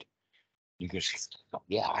speed. You can see,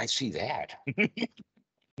 yeah, I see that.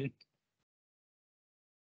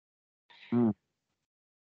 But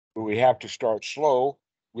we have to start slow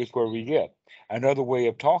with where we get. Another way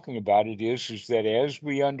of talking about it is that as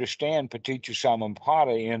we understand paticca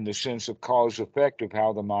samuppada in the sense of cause effect of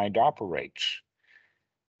how the mind operates,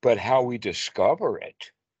 but how we discover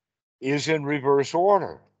it is in reverse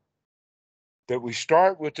order. That we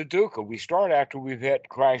start with the dukkha. We start after we've had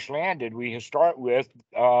crash landed. We start with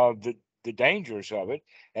the dangers of it,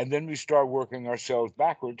 and then we start working ourselves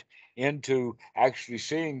backward into actually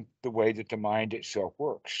seeing the way that the mind itself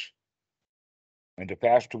works. And the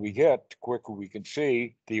faster we get, the quicker we can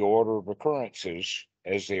see the order of occurrences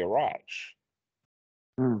as they arise.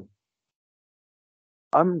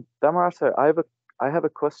 Dhammarato, I have a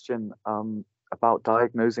question about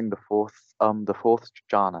diagnosing the fourth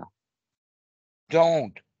jhana.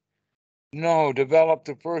 No, develop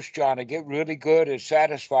the first jhana. Get really good and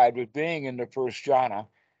satisfied with being in the first jhana.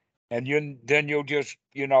 And then you'll just,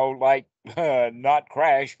 not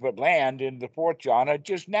crash, but land in the fourth jhana.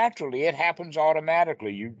 Just naturally, it happens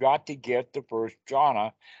automatically. You've got to get the first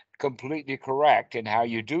jhana completely correct. And how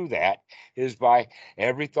you do that is by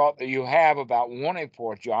every thought that you have about wanting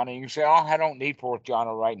fourth jhana. You can say, I don't need fourth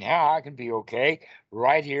jhana right now. I can be okay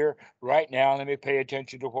right here, right now. Let me pay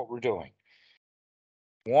attention to what we're doing.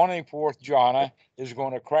 Wanting fourth jhana is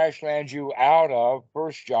going to crash land you out of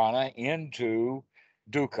first jhana into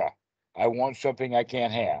dukkha. I want something I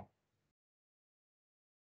can't have.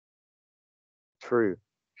 True.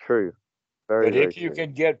 But if you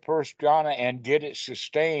can get first jhana and get it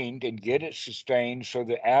sustained so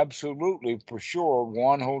that absolutely for sure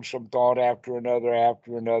one wholesome thought after another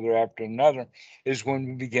is when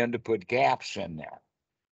we begin to put gaps in there.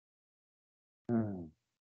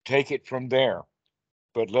 Take it from there.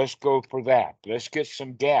 But let's go for that. Let's get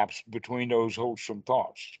some gaps between those wholesome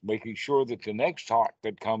thoughts, making sure that the next thought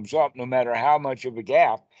that comes up, no matter how much of a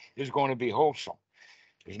gap, is going to be wholesome.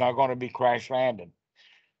 It's not going to be crash landing.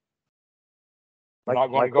 We're not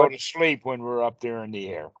going to go to sleep when we're up there in the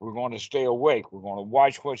air. We're going to stay awake. We're going to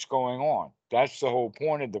watch what's going on. That's the whole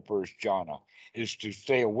point of the first jhana, is to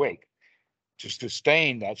stay awake, to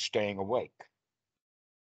sustain that staying awake.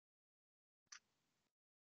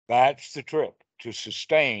 That's the trick, to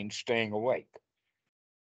sustain staying awake.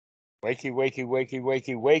 Wakey, wakey, wakey,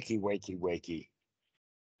 wakey, wakey, wakey, wakey.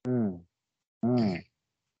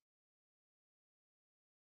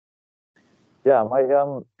 Yeah,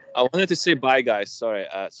 I wanted to say bye, guys. Sorry,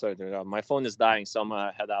 my phone is dying, so I'm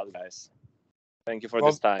gonna head out, guys. Thank you for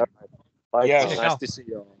this time. bye. Yes. Nice to see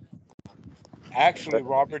you all. Actually,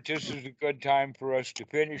 Robert, this is a good time for us to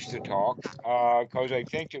finish the talk, because I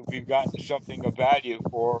think that we've gotten something of value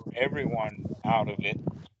for everyone out of it.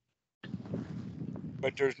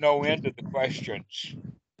 But there's no end to the questions.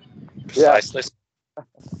 Precisely.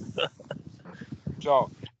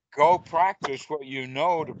 So go practice what you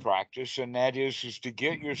know to practice, and that is to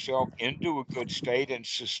get yourself into a good state and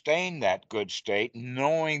sustain that good state,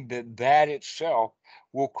 knowing that that itself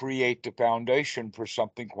will create the foundation for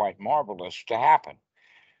something quite marvelous to happen.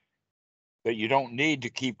 That you don't need to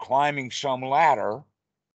keep climbing some ladder.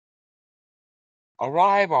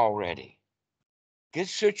 Arrive already. Get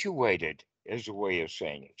situated, is a way of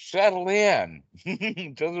saying it. Settle in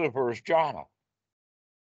to the first jhana.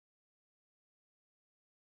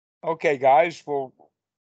 Okay, guys. Well,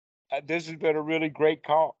 this has been a really great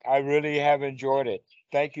call. I really have enjoyed it.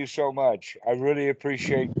 Thank you so much. I really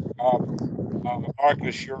appreciate,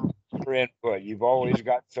 Marcus, your input. You've always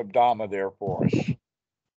got some Dhamma there for us.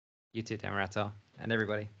 You too, Dhammarato, and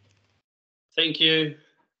everybody. Thank you.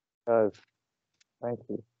 Thank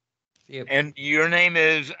you. See you. And your name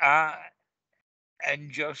is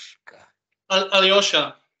Anjuska.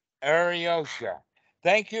 Alyosha. Aryosha.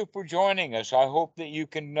 Thank you for joining us. I hope that you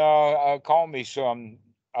can call me some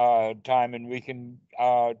time and we can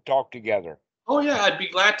talk together. Oh yeah, I'd be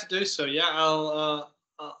glad to do so. Yeah,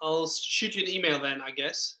 I'll shoot you an email then, I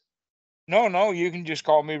guess. No, you can just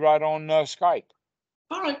call me right on Skype.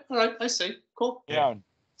 All right, I see. Cool. Yeah.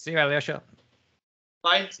 See you, Alyosha.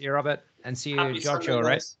 Bye. See you, Robert, and see you, Happy Giorgio, Sunday,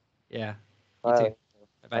 right? guys. Yeah. You too.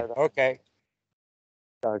 Bye-bye. Okay.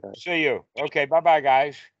 Bye, guys. See you. Okay. Bye-bye,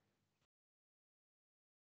 guys.